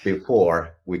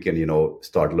we can,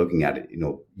 start looking at it.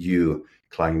 You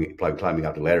climbing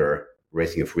up the ladder,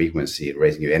 raising your frequency,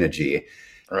 raising your energy,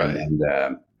 right?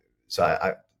 And so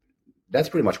I that's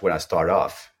pretty much when I start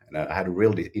off. And I had a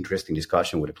really interesting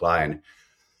discussion with a client.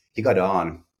 He got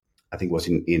on, I think it was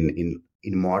in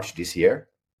March this year.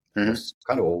 Mm-hmm. He was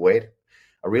kind of overweight,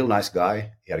 a real nice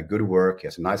guy. He had a good work. He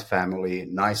has a nice family,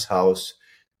 nice house,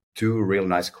 2 real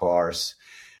nice cars.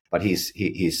 But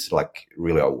he's like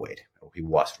really overweight. He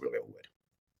was really overweight.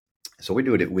 So we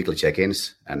do the weekly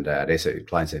check-ins, and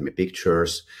clients send me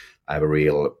pictures. I have a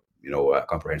real,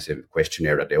 comprehensive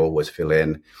questionnaire that they always fill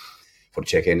in for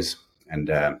check-ins. And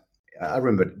I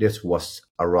remember this was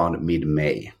around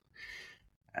mid-May.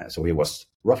 So he was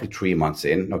roughly 2 months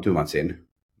in,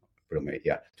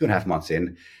 2.5 months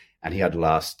in. And he had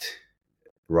lost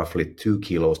roughly 2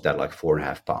 kilos, that like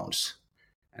 4.5 pounds.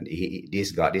 And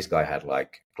this guy had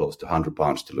like close to 100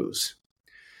 pounds to lose.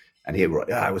 And he wrote,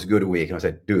 it was a good week. And I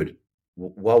said, dude,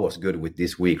 what was good with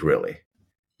this week, really?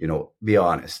 Be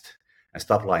honest and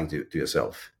stop lying to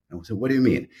yourself. And I said, what do you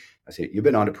mean? I said, you've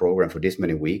been on the program for this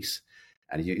many weeks.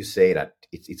 And you say that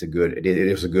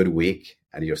it was a good week,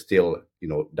 and you're still,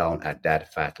 down at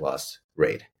that fat loss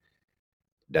rate.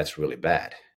 That's really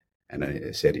bad. And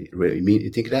I said, you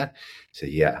think that? I said,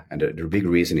 yeah. And the big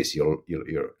reason is you're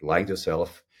lying to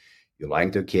yourself, you're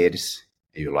lying to kids,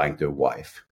 and you're lying to your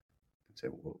wife. I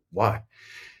said, well, why?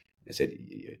 I said,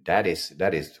 that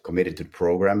is committed to the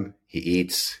program. He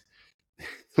eats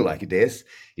like this.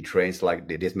 He trains like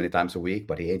this many times a week,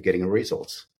 but he ain't getting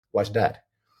results. Why's that?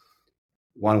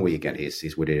 One weekend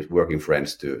he's with his working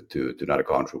friends to another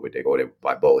country where they go there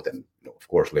by boat and of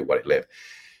course live what he live.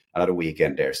 Another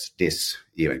weekend there's this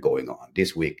event going on.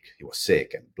 This week he was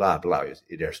sick and blah blah.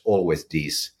 There's always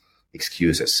these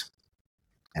excuses.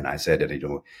 And I said that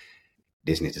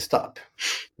this needs to stop.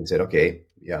 He said, okay,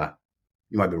 yeah,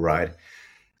 you might be right.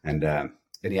 And then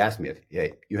he asked me, yeah,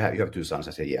 you have 2 sons.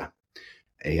 I said, yeah.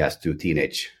 And he has 2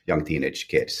 young teenage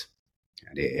kids.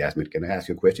 And he asked me, can I ask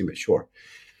you a question? But sure.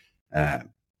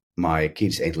 My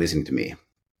kids ain't listening to me.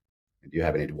 Do you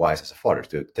have any advice as a father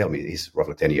to tell me? He's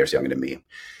roughly 10 years younger than me.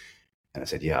 And I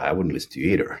said, yeah, I wouldn't listen to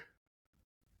you either.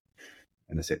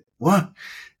 And I said, what?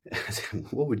 I said,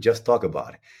 what we just talk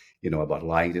about? About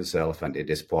lying to yourself and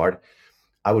this part.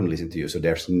 I wouldn't listen to you. So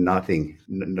there's nothing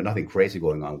crazy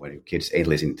going on when your kids ain't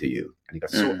listening to you. And he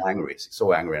got so angry.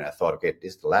 And I thought, okay,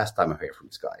 this is the last time I hear from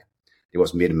this guy. It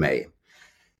was mid-May.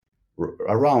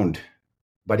 Around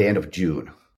by the end of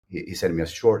June, he sent me a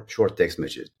short text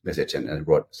message and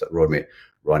wrote me,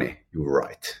 Ronnie, you were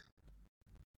right.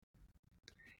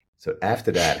 So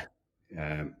after that,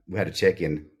 we had a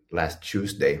check-in last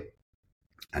Tuesday,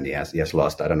 and he has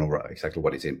lost, I don't know exactly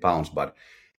what it's in pounds, but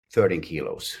 13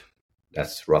 kilos.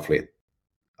 That's roughly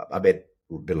a bit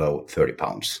below 30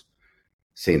 pounds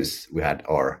since we had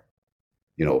our,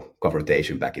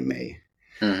 confrontation back in May.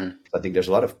 Mm-hmm. I think there's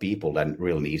a lot of people that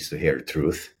really needs to hear the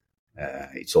truth.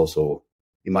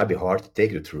 It might be hard to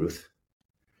take the truth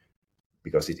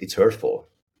because it's hurtful.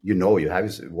 you have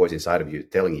this voice inside of you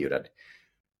telling you that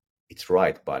it's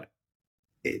right, but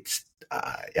it's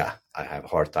I have a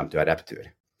hard time to adapt to it.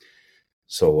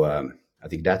 So I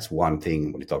think that's one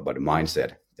thing when you talk about the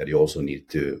mindset, that you also need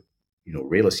to,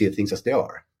 really see things as they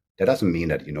are. That doesn't mean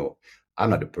that, I'm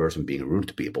not the person being rude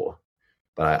to people,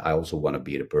 but I also want to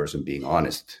be the person being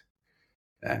honest,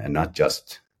 and not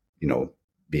just,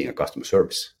 being a customer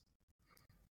service.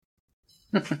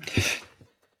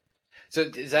 So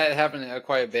does that happen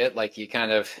quite a bit? Like you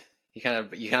kind of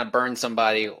burn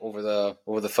somebody over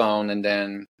the phone, and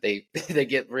then they they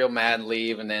get real mad and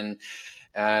leave, and then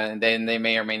they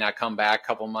may or may not come back a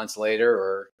couple months later,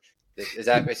 or is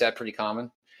that pretty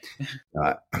common?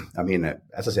 I mean,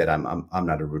 as I said, I'm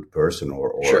not a rude person,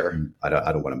 or Sure. I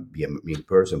don't want to be a mean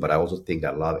person, but I also think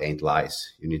that love ain't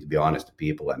lies. You need to be honest to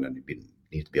people, and then you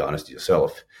need to be honest to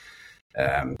yourself,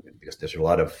 because there's a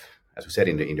lot of, as we said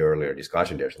in the earlier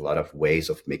discussion, there's a lot of ways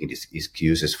of making these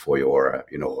excuses for your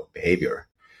behavior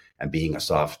and being a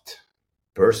soft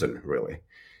person, really.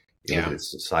 You look at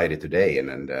society today,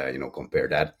 and compare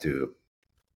that to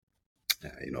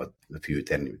a few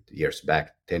 10 years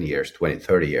back, 10 years, 20,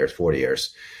 30 years, 40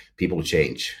 years. People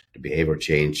change, the behavior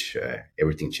change,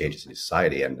 everything changes in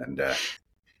society, and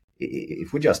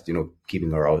if we just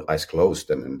keeping our eyes closed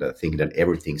and thinking that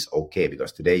everything's okay,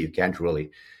 because today you can't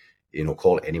really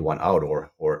call anyone out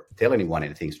or tell anyone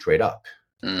anything straight up,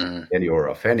 then you're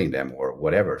offending them or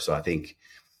whatever. So I think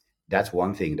that's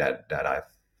one thing that I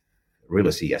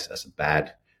really see as a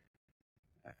bad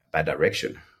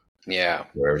direction. Yeah,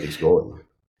 where everything's going.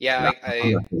 Yeah,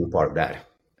 I'm not being part of that,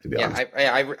 to be honest.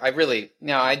 I really,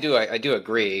 I do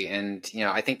agree, and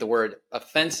I think the word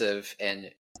offensive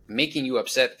and making you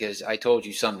upset because I told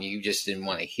you something you just didn't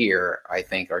want to hear, I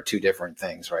think are two different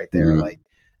things right there. Like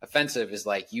offensive is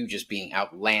like you just being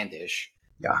outlandish,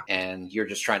 and you're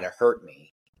just trying to hurt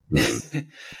me.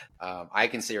 I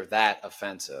consider that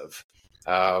offensive,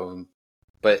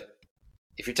 but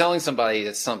if you're telling somebody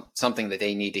that's something that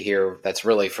they need to hear that's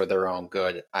really for their own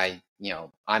good, I'm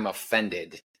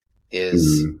offended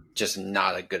is just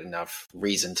not a good enough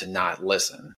reason to not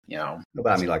listen, No,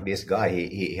 but I mean, like this guy,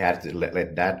 he had to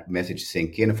let that message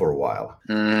sink in for a while,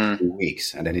 2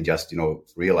 weeks, and then he just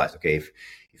realized, okay,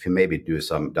 if he maybe does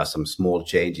some small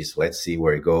changes, let's see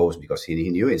where he goes, because he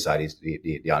knew inside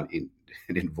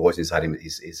the voice inside him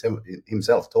is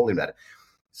himself told him that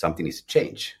something needs to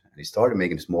change. And he started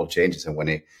making small changes, and when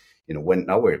he, when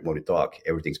we talk,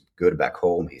 everything's good back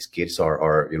home. His kids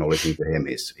are listening to him.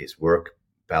 His work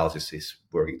pals is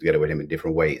working together with him in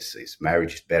different ways. His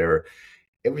marriage is better.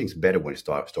 Everything's better when you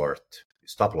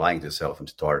stop lying to yourself and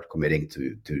start committing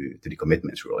to the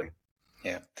commitments, really.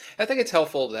 Yeah, I think it's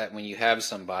helpful that when you have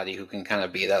somebody who can kind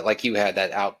of be that, like you had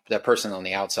that person on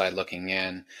the outside looking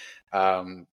in.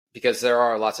 Because there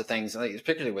are lots of things,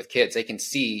 particularly with kids, they can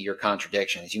see your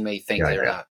contradictions. You may think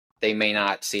they may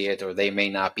not see it, or they may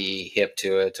not be hip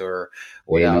to it, or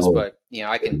what else. But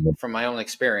I can, from my own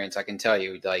experience, I can tell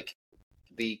you, like,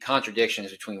 the contradictions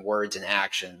between words and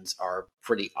actions are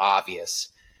pretty obvious,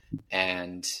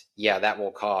 and that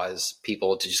will cause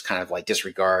people to just kind of like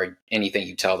disregard anything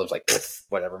you tell them, like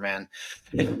whatever, man.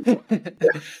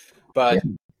 But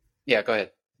go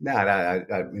ahead.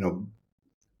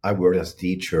 I worked as a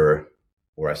teacher,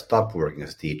 or I stopped working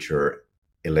as a teacher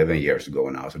 11 years ago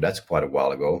now. So that's quite a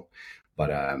while ago.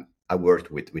 But I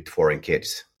worked with foreign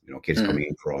kids, kids coming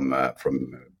in from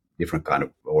different kind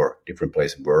of, or different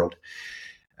place in the world,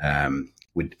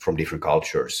 from different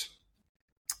cultures.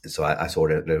 And so I saw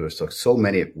that there was so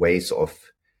many ways of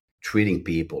treating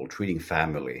people, treating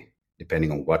family,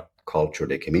 depending on what culture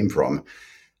they came in from,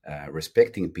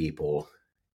 respecting people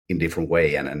in different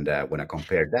way. And when I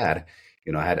compared that,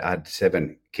 I had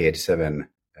 7 kids, 7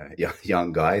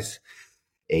 young guys,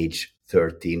 age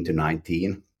 13 to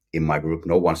 19 in my group.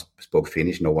 No one spoke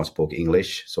Finnish, no one spoke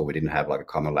English, so we didn't have like a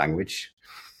common language.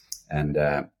 And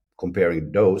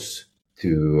comparing those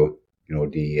to,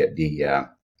 the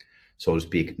so to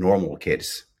speak, normal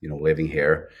kids, living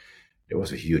here, there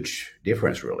was a huge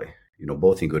difference, really,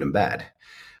 both in good and bad.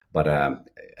 But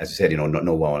as I said,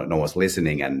 no one's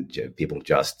listening, and people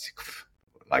just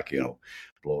like,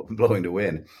 blowing the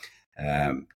wind.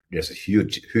 There's a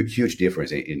huge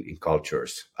difference in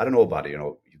cultures. I don't know about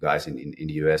you guys in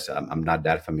the US. I'm not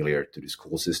that familiar to the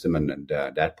school system and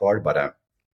that part, but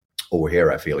over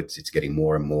here I feel it's getting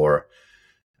more and more.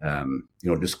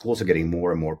 The schools are getting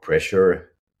more and more pressure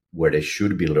where they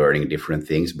should be learning different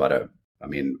things. But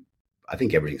I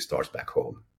think everything starts back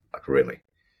home. Like really,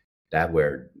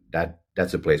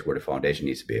 that's a place where the foundation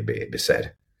needs to be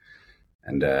set.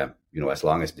 And as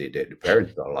long as the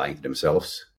parents are lying to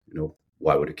themselves,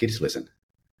 why would the kids listen?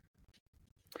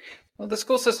 Well, the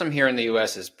school system here in the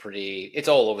U.S. is it's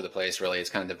all over the place, really. It's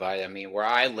kind of divided. I mean, where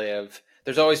I live,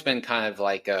 there's always been kind of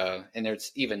like, and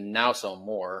there's even now so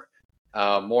more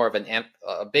of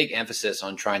a big emphasis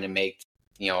on trying to make,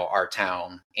 our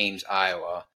town, Ames,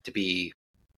 Iowa, to be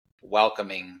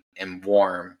welcoming and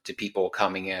warm to people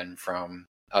coming in from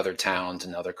other towns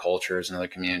and other cultures and other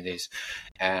communities.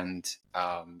 And,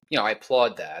 I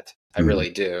applaud that. I really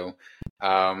do.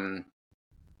 And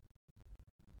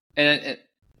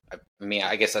I mean,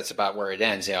 I guess that's about where it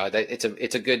ends.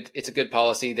 It's a good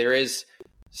policy. There is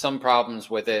some problems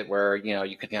with it where,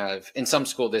 you can kind of, in some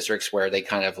school districts where they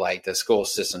kind of like the school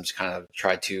systems kind of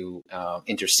try to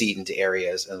intercede into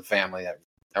areas of the family that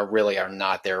are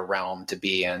not their realm to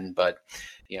be in. But,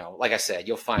 like I said,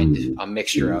 you'll find a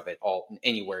mixture of it all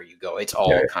anywhere you go. It's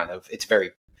all it's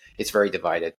very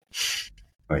divided.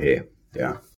 Oh, yeah.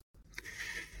 Yeah.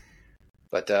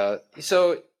 But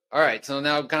so, all right. So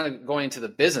now kind of going into the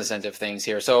business end of things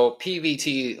here. So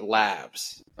PVT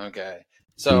Labs. Okay.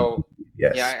 So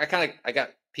yes. Yeah, I got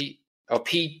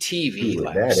PTV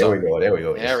Labs. Yeah, there we go.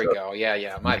 There we go.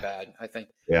 Yeah. My bad. I think.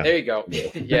 Yeah. There you go.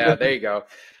 Yeah, there you go.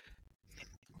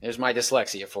 There's my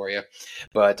dyslexia for you.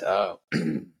 But go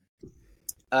into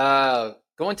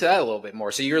that a little bit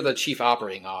more. So you're the chief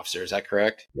operating officer. Is that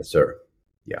correct? Yes, sir.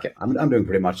 Yeah. Okay. I'm doing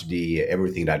pretty much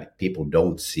everything that people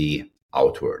don't see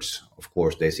outwards. Of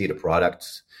course, they see the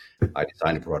products. I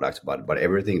design the products, but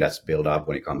everything that's built up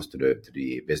when it comes to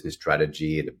the business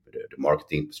strategy, the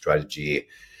marketing strategy,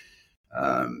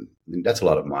 that's a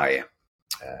lot of my,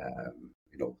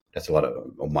 that's a lot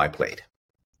of on my plate,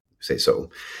 say so.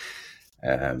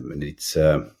 And it's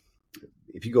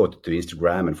if you go to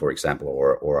Instagram and, for example,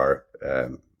 or our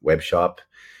web shop,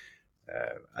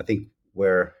 I think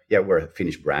we're a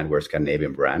Finnish brand, we're a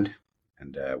Scandinavian brand,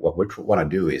 and what we want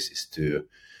to do is to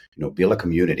build a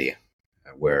community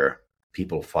where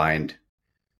people find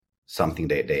something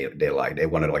they like. They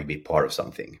want to like be part of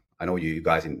something. I know you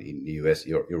guys in the US,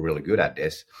 you're really good at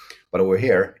this, but over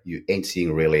here you ain't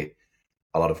seeing really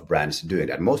a lot of brands doing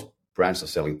that. Most brands are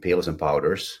selling pills and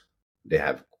powders. They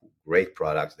have great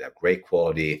products, they have great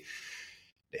quality,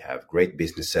 they have great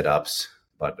business setups,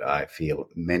 but I feel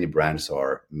many brands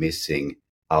are missing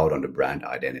out on the brand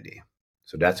identity.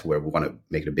 So that's where we want to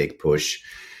make the big push.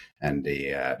 And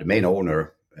the main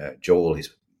owner, Joel, he's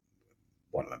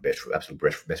one of my absolute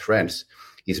best friends.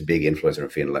 He's a big influencer in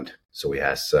Finland. So he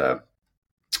has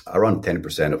around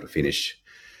 10% of the Finnish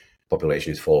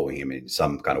population is following him in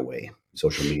some kind of way,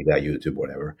 social media, YouTube,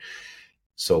 whatever.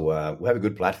 So we have a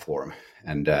good platform,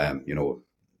 and we're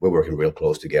working real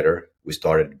close together. We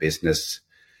started the business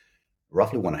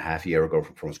roughly 1.5 years ago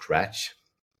from scratch.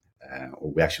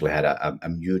 We actually had a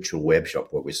mutual web shop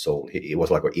where we sold. It was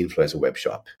like an influencer web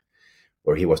shop,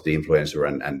 where he was the influencer,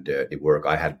 and the work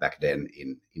I had back then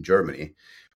in Germany,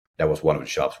 that was one of the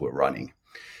shops we were running.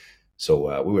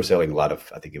 So we were selling a lot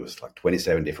of, I think it was like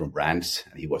 27 different brands,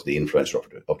 and he was the influencer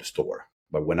of the store.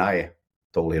 But when I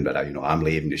told him that I'm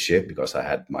leaving the ship because I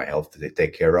had my health to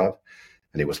take care of,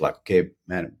 and he was like, okay,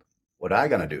 man, what am I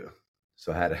gonna do?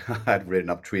 So I had written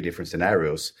up 3 different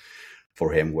scenarios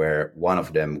for him, where one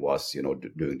of them was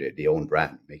doing the own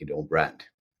brand, making the own brand,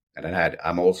 and then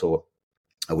I'm also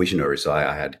a visionary, so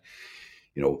I had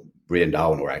written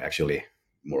down, or I actually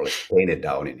more or less painted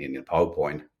down in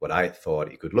PowerPoint what I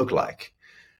thought it could look like.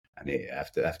 And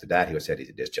after that, he said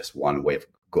there's just one way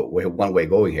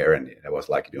going here, and I was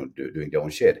like doing their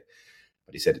own shit.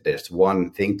 But he said there's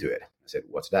one thing to it. I said,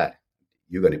 what's that?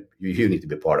 You need to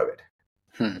be part of it.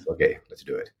 Said, okay, let's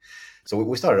do it. So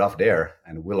we started off there,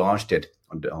 and we launched it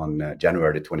on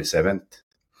January 27th,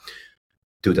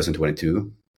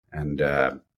 2022, and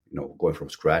going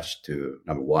from scratch to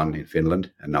number 1 in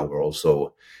Finland, and now we're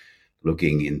also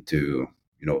looking into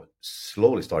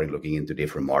slowly starting looking into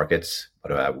different markets,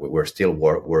 but we're still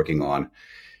working on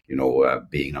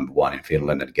being number 1 in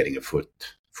Finland and getting a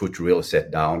foot really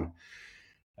set down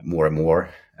more and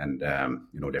more. And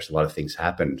there's a lot of things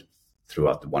happened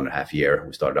throughout the 1.5 year.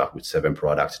 We started off with 7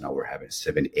 products. Now we're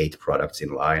having 8 products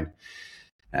in line,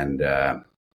 and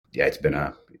it's been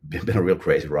a real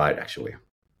crazy ride, actually.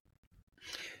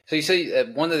 So you say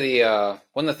one of the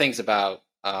things about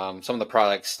some of the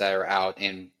products that are out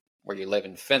in where you live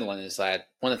in Finland is that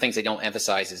one of the things they don't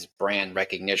emphasize is brand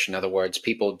recognition. In other words,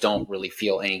 people don't really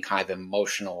feel any kind of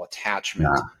emotional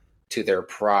attachment to their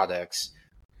products.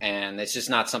 And it's just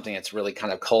not something that's really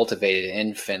kind of cultivated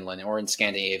in Finland or in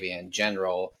Scandinavia in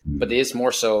general, but it is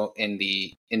more so in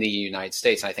the United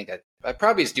States. And I think that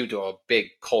probably is due to a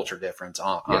big culture difference,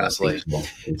 honestly. I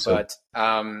think so.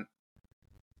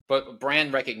 But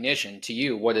brand recognition to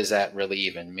you, what does that really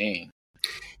even mean?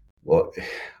 Well,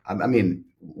 I mean,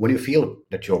 when you feel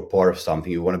that you're part of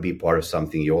something, you want to be part of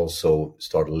something, you also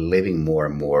start living more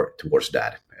and more towards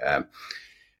that.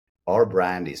 Our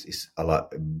brand is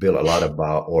built a lot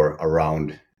about or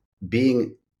around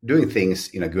doing things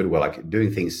in a good way, like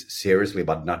doing things seriously,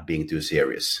 but not being too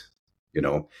serious.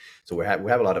 So we have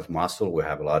a lot of muscle, we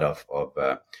have a lot of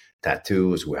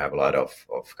tattoos, we have a lot of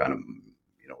kind of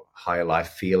high life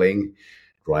feeling,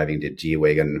 driving the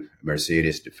G-Wagon,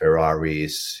 Mercedes, the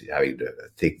Ferraris, having the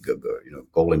thick,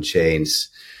 golden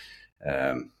chains,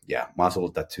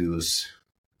 muscle tattoos,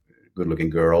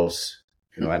 good-looking girls,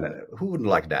 and who wouldn't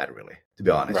like that, really? To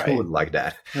be honest, right. Who would like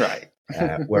that? Right.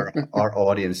 Where our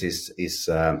audience is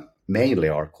mainly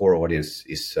our core audience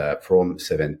is from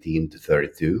 17 to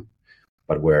 32,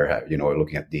 but we're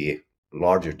looking at the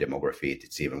larger demography,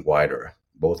 it's even wider,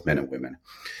 both men and women.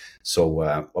 So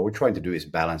what we're trying to do is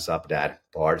balance up that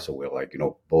part. So we're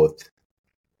both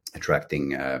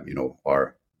attracting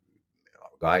our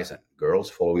guys and girls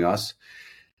following us,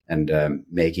 and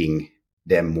making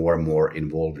them more and more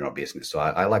involved in our business. So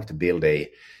I like to build a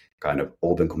kind of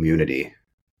open community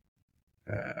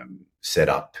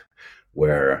setup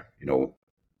where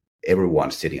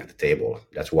everyone's sitting at the table.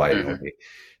 That's why the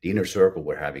inner circle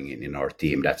we're having in our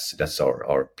team, that's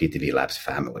our PTV Labs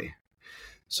family.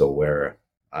 So where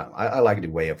I like the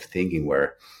way of thinking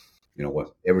where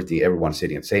everyone's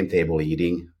sitting at the same table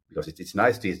eating, because it's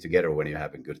nice to eat together when you're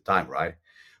having a good time, right?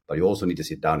 But you also need to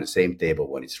sit down at the same table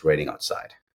when it's raining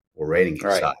outside or raining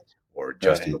inside, right, or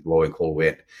just blowing cold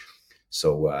wind.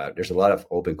 So there's a lot of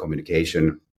open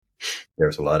communication.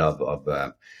 There's a lot of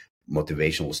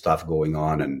motivational stuff going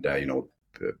on, and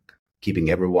keeping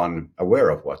everyone aware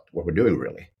of what we're doing,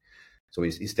 really. So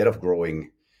instead of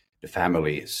growing the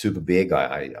family super big,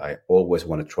 I always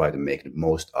want to try to make the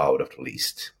most out of the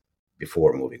least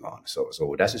before moving on. So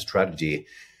that's a strategy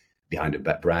behind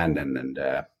the brand, and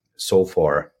so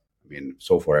far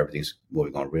everything's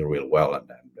moving on real well,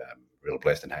 and I'm real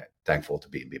blessed and thankful to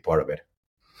be part of it.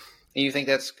 And you think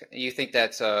that's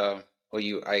well,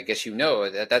 I guess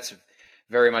that's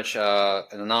very much an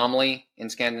anomaly in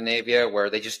Scandinavia, where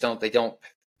they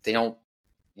don't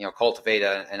cultivate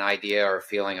an idea or a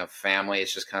feeling of family.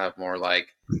 It's just kind of more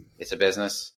like it's a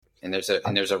business, and there's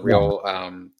a real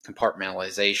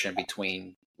compartmentalization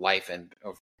between life and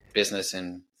business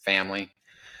and family.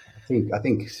 I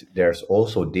think there's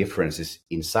also differences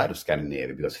inside of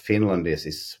Scandinavia, because Finland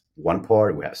is one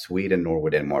part. We have Sweden,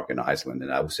 Norway, Denmark, and Iceland.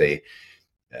 And I would say,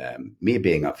 me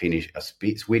being a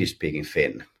Swedish-speaking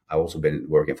Finn, I've also been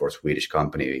working for a Swedish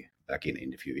company back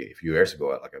in a few years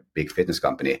ago, like a big fitness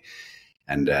company.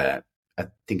 And I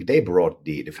think they brought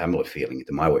the family feeling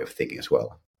into my way of thinking as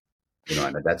well.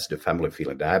 And that's the family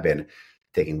feeling that I've been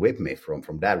taking with me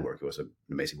from that work. It was an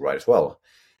amazing ride as well.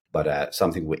 But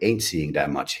something we ain't seeing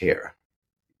that much here.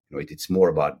 It's more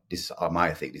about, this is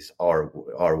my thing. This is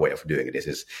our way of doing it. This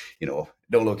is,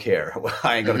 don't look here.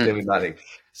 I ain't gonna tell you nothing.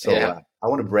 So I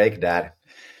want to break that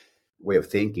way of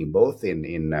thinking, both in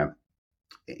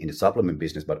the supplement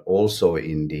business, but also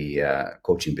in the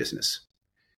coaching business.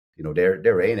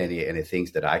 There ain't any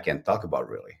things that I can talk about,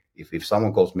 really. If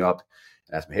someone calls me up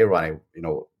and asks me, "Hey, Ronnie,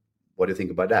 what do you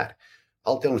think about that?"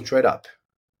 I'll tell them straight up.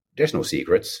 There's no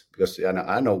secrets, because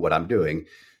I know what I'm doing,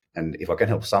 and if I can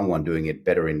help someone doing it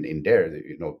better in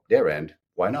their end,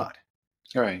 why not?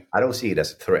 All right. I don't see it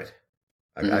as a threat.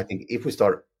 I think if we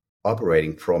start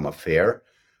operating from a fear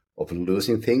of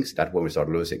losing things, that's when we start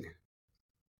losing.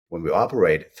 When we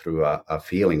operate through a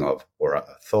feeling of, or a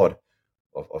thought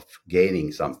of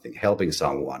gaining something, helping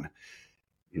someone,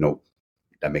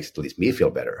 that makes at least me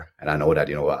feel better, and I know that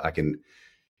I can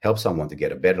help someone to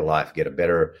get a better life, get a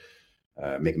better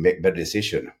make a better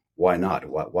decision. Why not?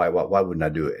 Why wouldn't I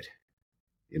do it?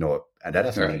 And that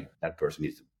doesn't mean that person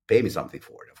needs to pay me something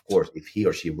for it. Of course, if he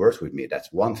or she works with me,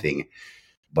 that's one thing.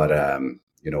 But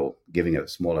giving a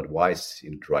small advice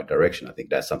in the right direction, I think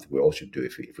that's something we all should do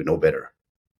if we know better.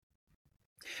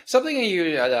 Something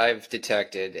I've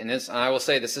detected, and I will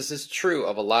say this is true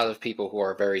of a lot of people who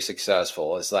are very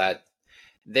successful, is that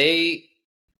they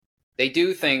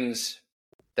do things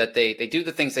that they do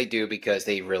the things they do because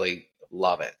they really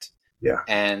love it. Yeah.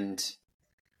 And,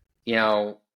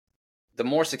 the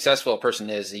more successful a person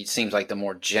is, it seems like the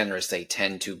more generous they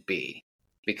tend to be,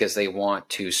 because they want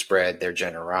to spread their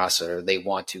generosity, or they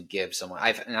want to give someone.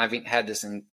 I've encountered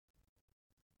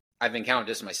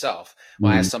this myself.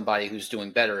 When I ask somebody who's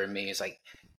doing better than me, it's like,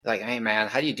 "Hey man,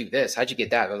 how do you do this? How'd you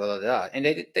get that?" Blah, blah, blah. And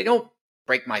they don't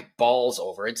break my balls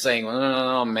over it, saying, "Well,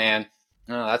 no, man.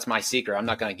 No, that's my secret. I'm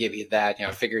not going to give you that.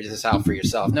 Figure this out for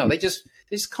yourself." No, they just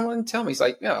come and tell me. It's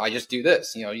like, "I just do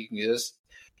this. You can do this.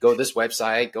 go to this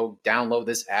website, go download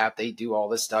this app. They do all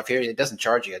this stuff here. It doesn't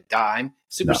charge you a dime.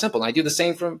 Super simple. And I do the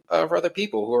same for other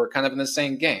people who are kind of in the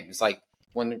same game. It's like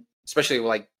especially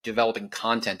like developing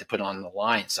content to put on the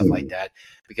line and stuff like that,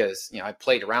 because I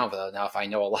played around with it enough. I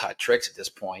know a lot of tricks at this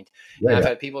point. And I've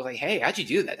had people like, "Hey, how'd you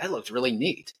do that? That looks really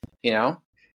neat." Yeah,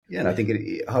 and I think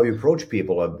how you approach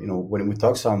people. When we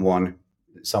talk to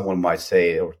someone might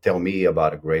say or tell me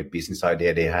about a great business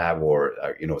idea they have, or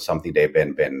something they've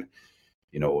been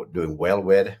doing well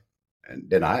with, and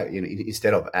then I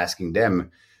instead of asking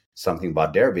them something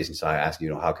about their business, I ask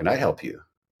how can I help you?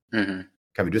 Mm-hmm.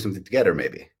 Can we do something together?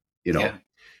 Maybe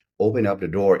open up the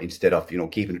door instead of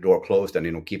keeping the door closed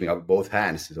and keeping up both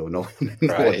hands so no one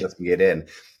doesn't get in.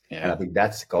 Yeah. And I think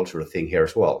that's a cultural thing here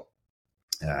as well.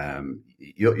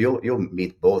 You'll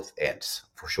meet both ends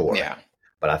for sure. Yeah.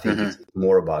 But I think it's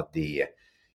more about the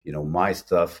my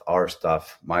stuff, our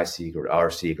stuff, my secret, our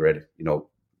secret.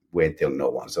 Wait till no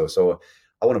one. So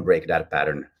I want to break that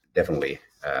pattern definitely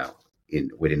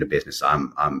within the business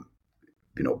I'm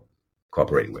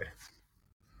cooperating with.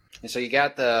 And so you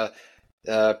got the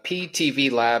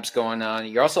PTV labs going on.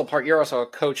 You're also a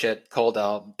coach called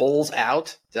Bulls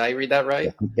Out. Did I read that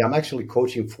right? Yeah, I'm actually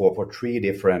coaching for three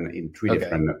different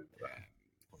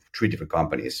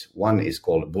companies. One is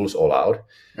called Bulls All Out.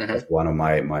 Mm-hmm. That's one of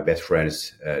my best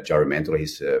friends, Jari Mentor.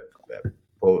 He's a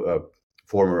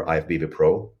former IFBB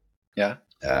pro. Yeah.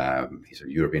 He's a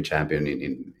European champion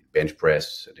in bench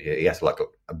press. He has like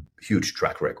a huge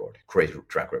crazy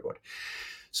track record.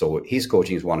 So his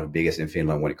coaching is one of the biggest in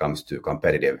Finland when it comes to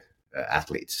competitive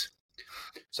athletes.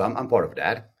 So I'm part of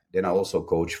that. Then I also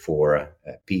coach for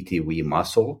PTV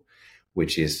Muscle,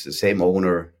 which is the same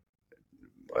owner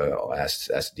as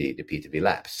the PTV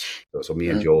Labs. So me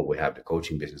and Joel, we have the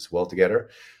coaching business well together,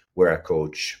 where I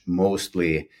coach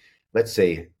mostly, let's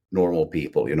say, normal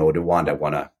people, the one that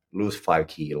want to lose 5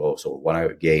 kilos or want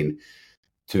to gain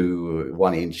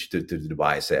 1 inch to the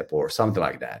bicep or something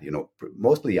like that,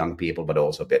 mostly young people, but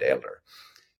also a bit elder.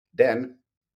 Then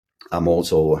I'm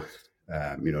also,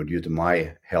 due to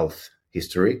my health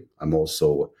history, I'm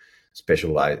also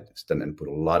specialized and put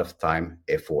a lot of time,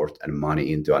 effort, and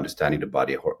money into understanding the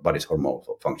body's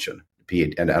hormonal function,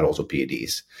 and also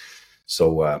PEDs.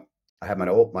 So I have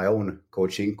my own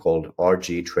coaching called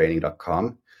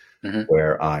rgtraining.com,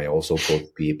 where I also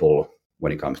coach people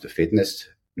when it comes to fitness,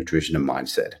 nutrition, and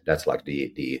mindset. That's like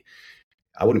the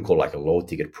I wouldn't call like a low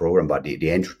ticket program, but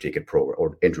the entry ticket program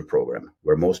or entry program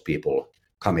where most people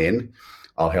come in.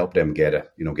 I'll help them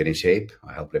get in shape.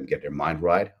 I help them get their mind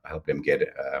right. I help them get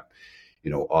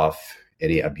off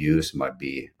any abuse, might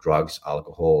be drugs,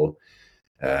 alcohol,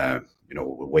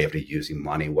 way of using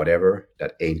money, whatever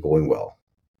that ain't going well.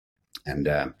 And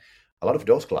a lot of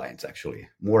those clients actually,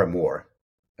 more and more,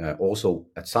 also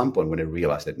at some point when they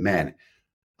realize that, man,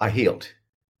 I healed.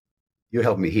 You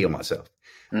helped me heal myself.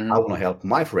 I want to help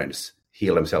my friends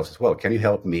heal themselves as well. Can you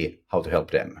help me how to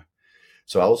help them?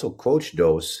 So I also coach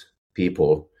those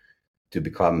people to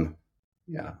become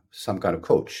some kind of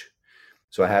coach.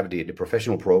 So I have the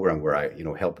professional program where I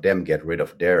help them get rid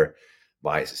of their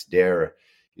biases, their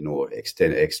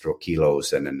extend extra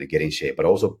kilos and then get in shape, but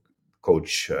also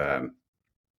coach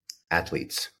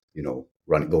athletes,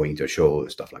 going to a show,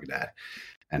 stuff like that.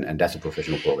 And that's a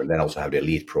professional program. Then I also have the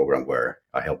elite program where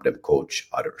I help them coach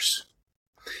others.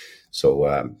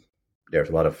 So there's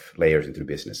a lot of layers into the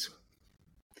business.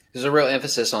 There's a real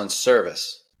emphasis on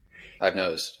service, I've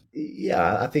noticed.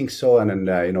 Yeah, I think so. And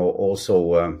then,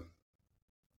 also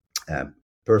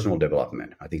personal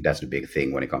development. I think that's the big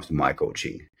thing when it comes to my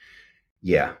coaching.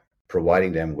 Yeah,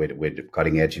 providing them with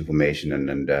cutting edge information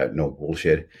and no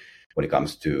bullshit when it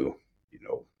comes to,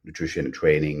 nutrition and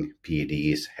training,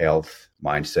 PEDs, health,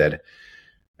 mindset.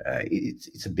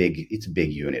 It's a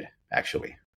big unit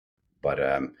actually. But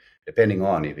depending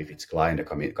on if it's client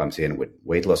that comes in with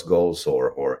weight loss goals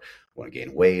or want to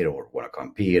gain weight or want to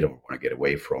compete or want to get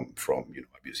away from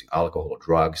abusing alcohol or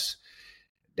drugs,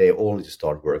 they all need to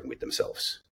start working with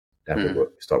themselves. That will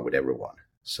start with everyone.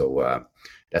 So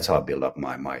that's how I build up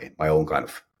my own kind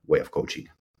of way of coaching.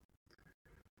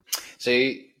 So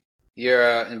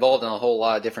you're involved in a whole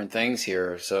lot of different things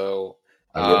here. So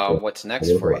what's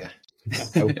next for you?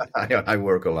 I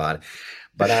work a lot,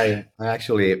 but I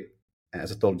actually,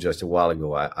 as I told you just a while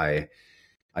ago, I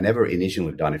never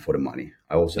initially done it for the money.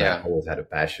 I always had a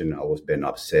passion. I always been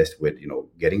obsessed with,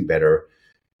 getting better,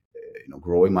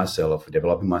 growing myself,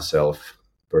 developing myself,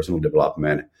 personal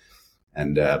development.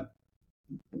 And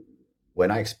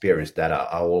when I experienced that,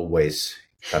 I always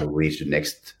kind of reached the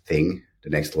next thing, the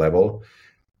next level.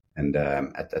 And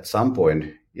at some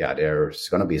point, there's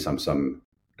going to be some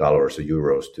dollars or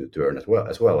euros to earn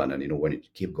as well. And then, when you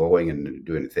keep going and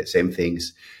doing the same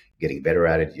things, getting better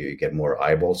at it, you get more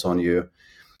eyeballs on you.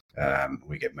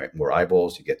 We get more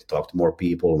eyeballs. You get to talk to more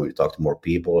people. When you talk to more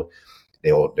people,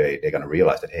 they're going to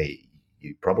realize that, hey,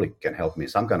 you probably can help me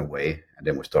in some kind of way. And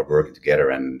then we start working together.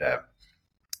 And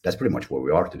that's pretty much where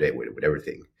we are today with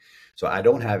everything. So I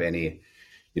don't have any,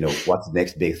 what's the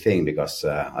next big thing, because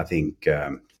I think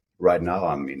right now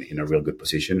I'm in a real good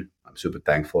position. I'm super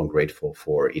thankful and grateful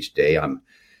for each day.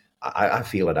 I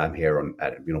feel that I'm here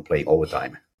playing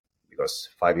overtime, because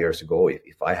 5 years ago,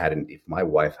 if my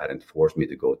wife hadn't forced me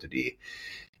to go to the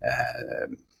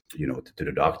to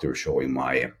the doctor showing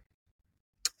my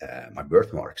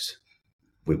birthmarks,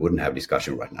 we wouldn't have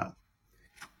discussion right now.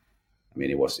 I mean,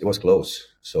 it was close.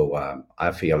 So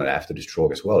I feel that after the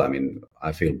stroke as well,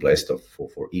 I feel blessed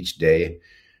for each day.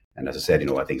 And as I said,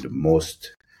 I think the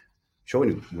most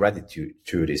showing gratitude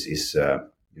is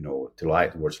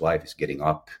towards life is getting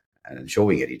up and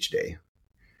showing it each day.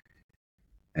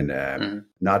 And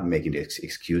not making the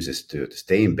excuses to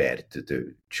stay in bed,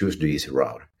 to choose the easy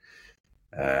route.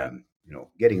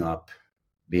 Getting up,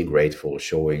 being grateful,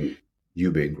 showing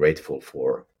you being grateful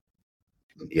for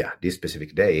this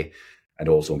specific day, and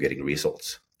also getting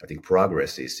results. I think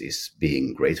progress is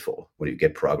being grateful. When you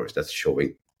get progress, that's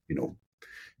showing,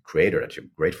 Creator, that you're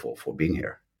grateful for being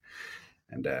here.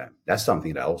 And that's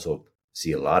something that I also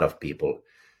see a lot of people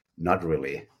not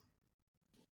really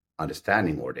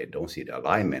understanding, or they don't see the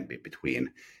alignment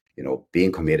between,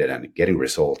 being committed and getting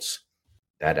results.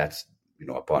 That's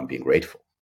upon being grateful.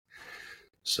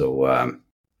 So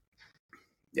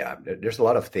there's a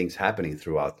lot of things happening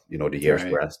throughout the years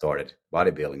where I started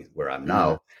bodybuilding, where I'm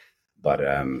now. But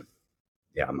I'm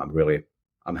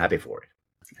happy for it.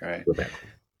 Right.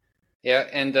 Yeah,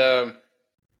 and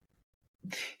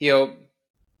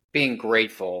being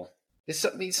grateful.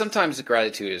 Sometimes the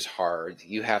gratitude is hard.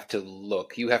 You have to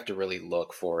really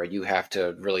look for it. You have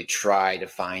to really try to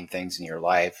find things in your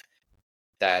life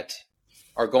that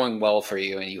are going well for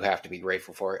you, and you have to be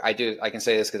grateful for it. I can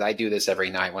say this because I do this every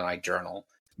night when I journal.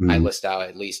 I list out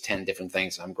at least 10 different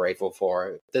things I'm grateful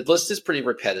for. The list is pretty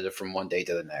repetitive from one day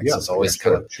to the next. It's always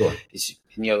sure.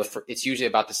 It's usually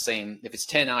about the same. If it's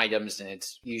 10 items, then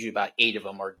it's usually about 8 of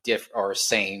them are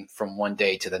same from one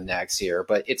day to the next here.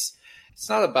 But it's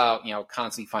not about,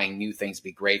 constantly finding new things to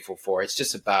be grateful for. It's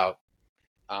just about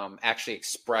actually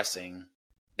expressing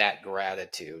that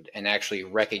gratitude and actually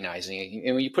recognizing it.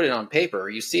 And when you put it on paper,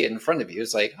 you see it in front of you.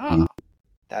 It's like,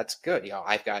 that's good.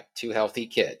 I've got 2 healthy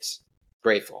kids.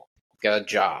 Grateful. Got a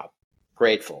job.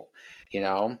 Grateful.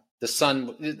 The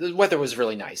weather was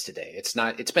really nice today.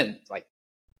 It's been like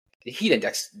the heat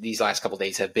index these last couple of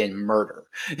days have been murder.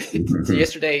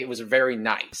 Yesterday it was very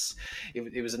nice.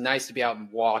 It was nice to be out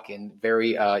and walk in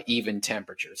very even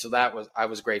temperature. So I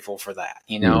was grateful for that.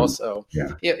 So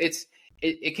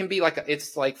it can be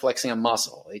it's like flexing a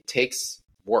muscle. It takes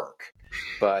work,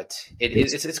 but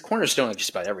it's a cornerstone of just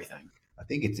about everything. I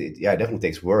think it definitely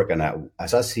takes work. And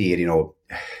as I see it,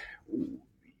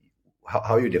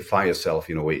 how you define yourself,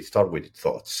 you start with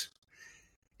thoughts.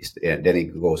 And then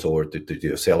it goes over to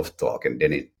your self-talk, and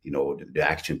then the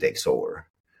action takes over.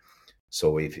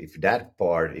 So if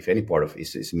any part of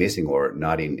is missing or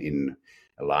not in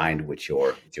aligned with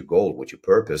your goal, with your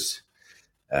purpose,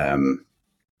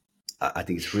 I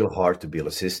think it's real hard to build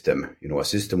a system, a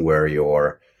system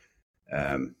where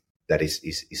that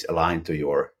is aligned to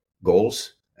your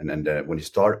goals. And then when you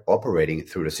start operating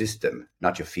through the system,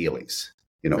 not your feelings,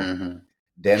 then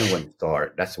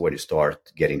that's when you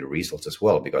start getting the results as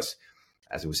well. Because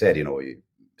as we said,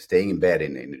 staying in bed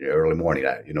in the early morning,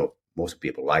 most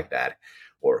people like that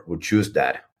or would choose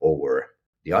that over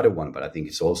the other one. But I think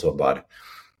it's also about,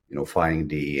 finding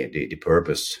the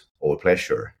purpose over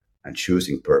pleasure and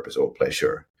choosing purpose over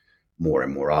pleasure more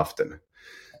and more often.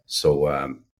 So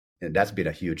and that's been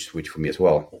a huge switch for me as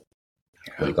well.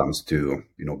 When it comes to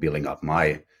building up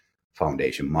my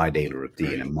foundation, my daily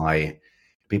routine, and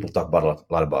people talk about a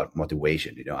lot about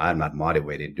motivation. I'm not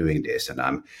motivated doing this, and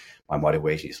my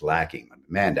motivation is lacking.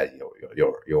 Man, that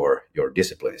your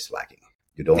discipline is lacking.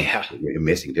 You're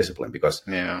missing discipline, because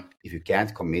if you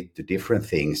can't commit to different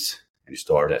things and you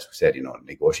start, as we said,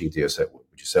 negotiating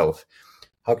with yourself,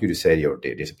 how can you say you're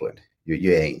disciplined?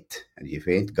 You ain't, and if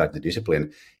you ain't got the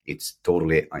discipline, it's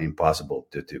totally impossible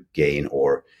to gain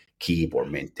or keep or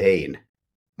maintain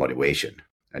motivation.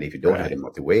 And if you don't have the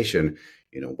motivation,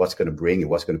 what's going to bring you,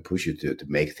 what's going to push you to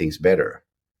make things better?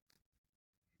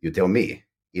 You tell me.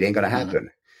 It ain't going to happen.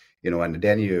 And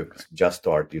then you just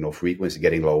start, frequency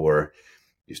getting lower.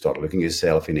 You start looking at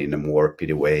yourself in a more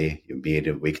pity way. You be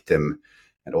the victim,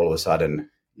 and all of a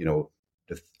sudden, the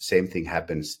the same thing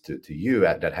happens to you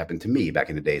that happened to me back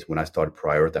in the days when I started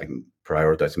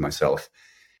prioritizing myself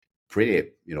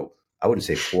pretty, I wouldn't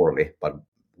say poorly, but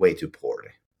way too poorly.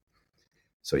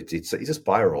 So it's a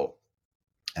spiral.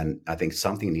 And I think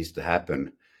something needs to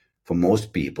happen for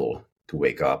most people to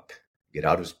wake up, get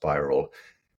out of spiral.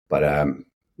 But,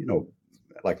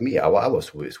 like me, I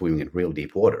was swimming in real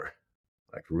deep water,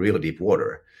 like really deep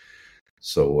water.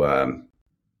 So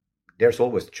there's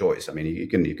always choice. I mean, you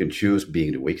can choose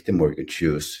being the victim, or you can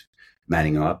choose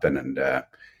manning up and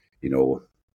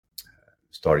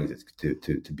starting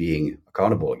to being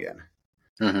accountable again.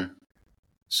 Mm-hmm.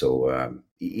 So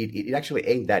it actually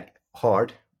ain't that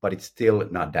hard, but it's still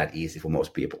not that easy for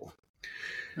most people.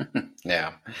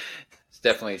 Yeah, it's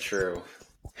definitely true.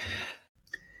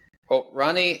 Well,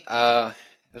 Ronnie, as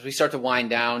we start to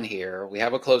wind down here, we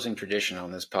have a closing tradition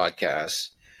on this podcast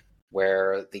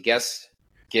where the guest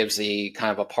gives the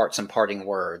kind of some parting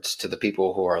words to the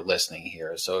people who are listening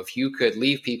here. So if you could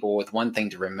leave people with one thing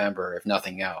to remember, if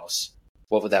nothing else,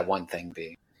 what would that one thing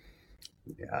be?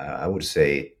 I would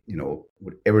say,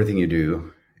 with everything you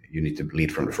do, you need to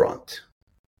lead from the front.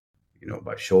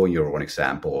 By showing your own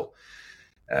example,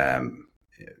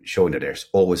 showing that there's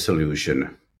always a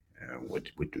solution, with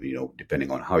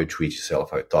depending on how you treat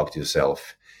yourself, how you talk to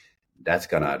yourself, that's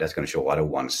gonna show other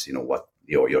ones, what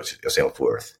your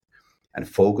self-worth. And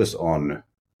focus on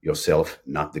yourself,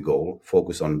 not the goal.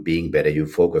 Focus on being better. You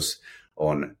focus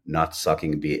on not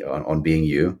sucking, on being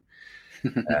you.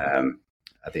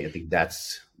 I think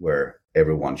that's where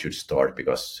everyone should start,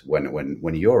 because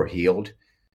when you're healed,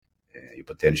 your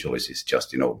potential is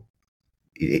just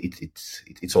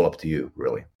it's all up to you,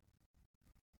 really.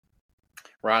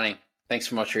 Ronnie, thanks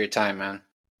so much for your time, man.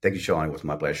 Thank you, Sean. It was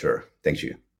my pleasure. Thank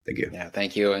you. Yeah,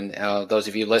 thank you. And those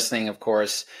of you listening, of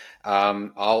course,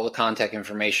 all the contact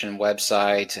information,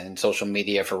 website, and social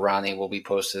media for Ronnie will be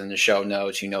posted in the show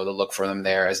notes. To look for them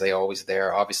there, as they always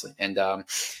there, obviously. And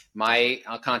my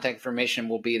contact information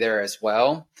will be there as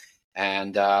well.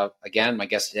 And again, my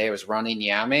guest today was Ronnie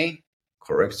Niemi.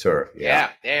 Correct, sir. Yeah,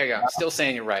 there you go. I'm still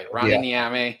saying it right. Ronnie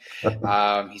Niemi.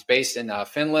 He's based in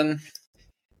Finland.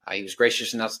 He was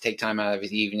gracious enough to take time out of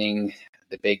his evening.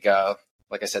 The big,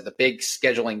 like I said, the big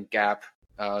scheduling gap,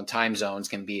 time zones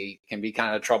can be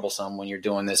kind of troublesome when you're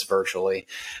doing this virtually.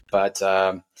 But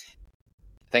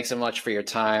thanks so much for your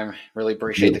time. Really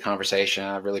appreciate the conversation.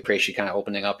 I really appreciate you kind of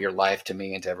opening up your life to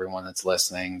me and to everyone that's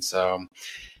listening. So,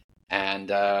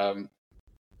 and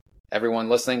everyone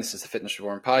listening, this is the Fitness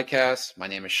Reborn podcast. My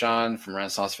name is Sean from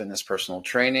Renaissance Fitness Personal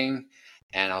Training,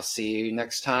 and I'll see you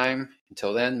next time.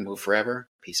 Until then, move forever.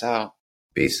 Peace out.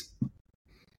 Peace.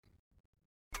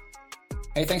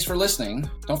 Hey, thanks for listening.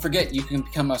 Don't forget, you can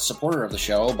become a supporter of the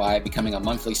show by becoming a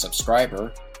monthly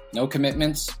subscriber. No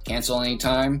commitments, cancel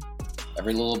anytime.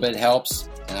 Every little bit helps,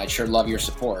 and I'd sure love your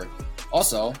support.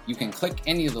 Also, you can click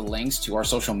any of the links to our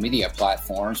social media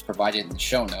platforms provided in the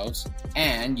show notes,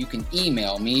 and you can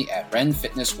email me at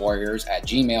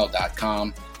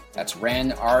renfitnesswarriors@gmail.com. That's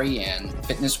Ren, R-E-N,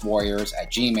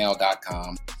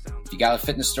 fitnesswarriors@gmail.com. If you got a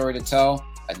fitness story to tell,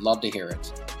 I'd love to hear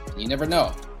it. And you never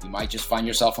know, you might just find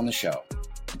yourself on the show.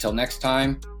 Until next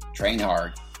time, train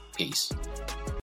hard. Peace.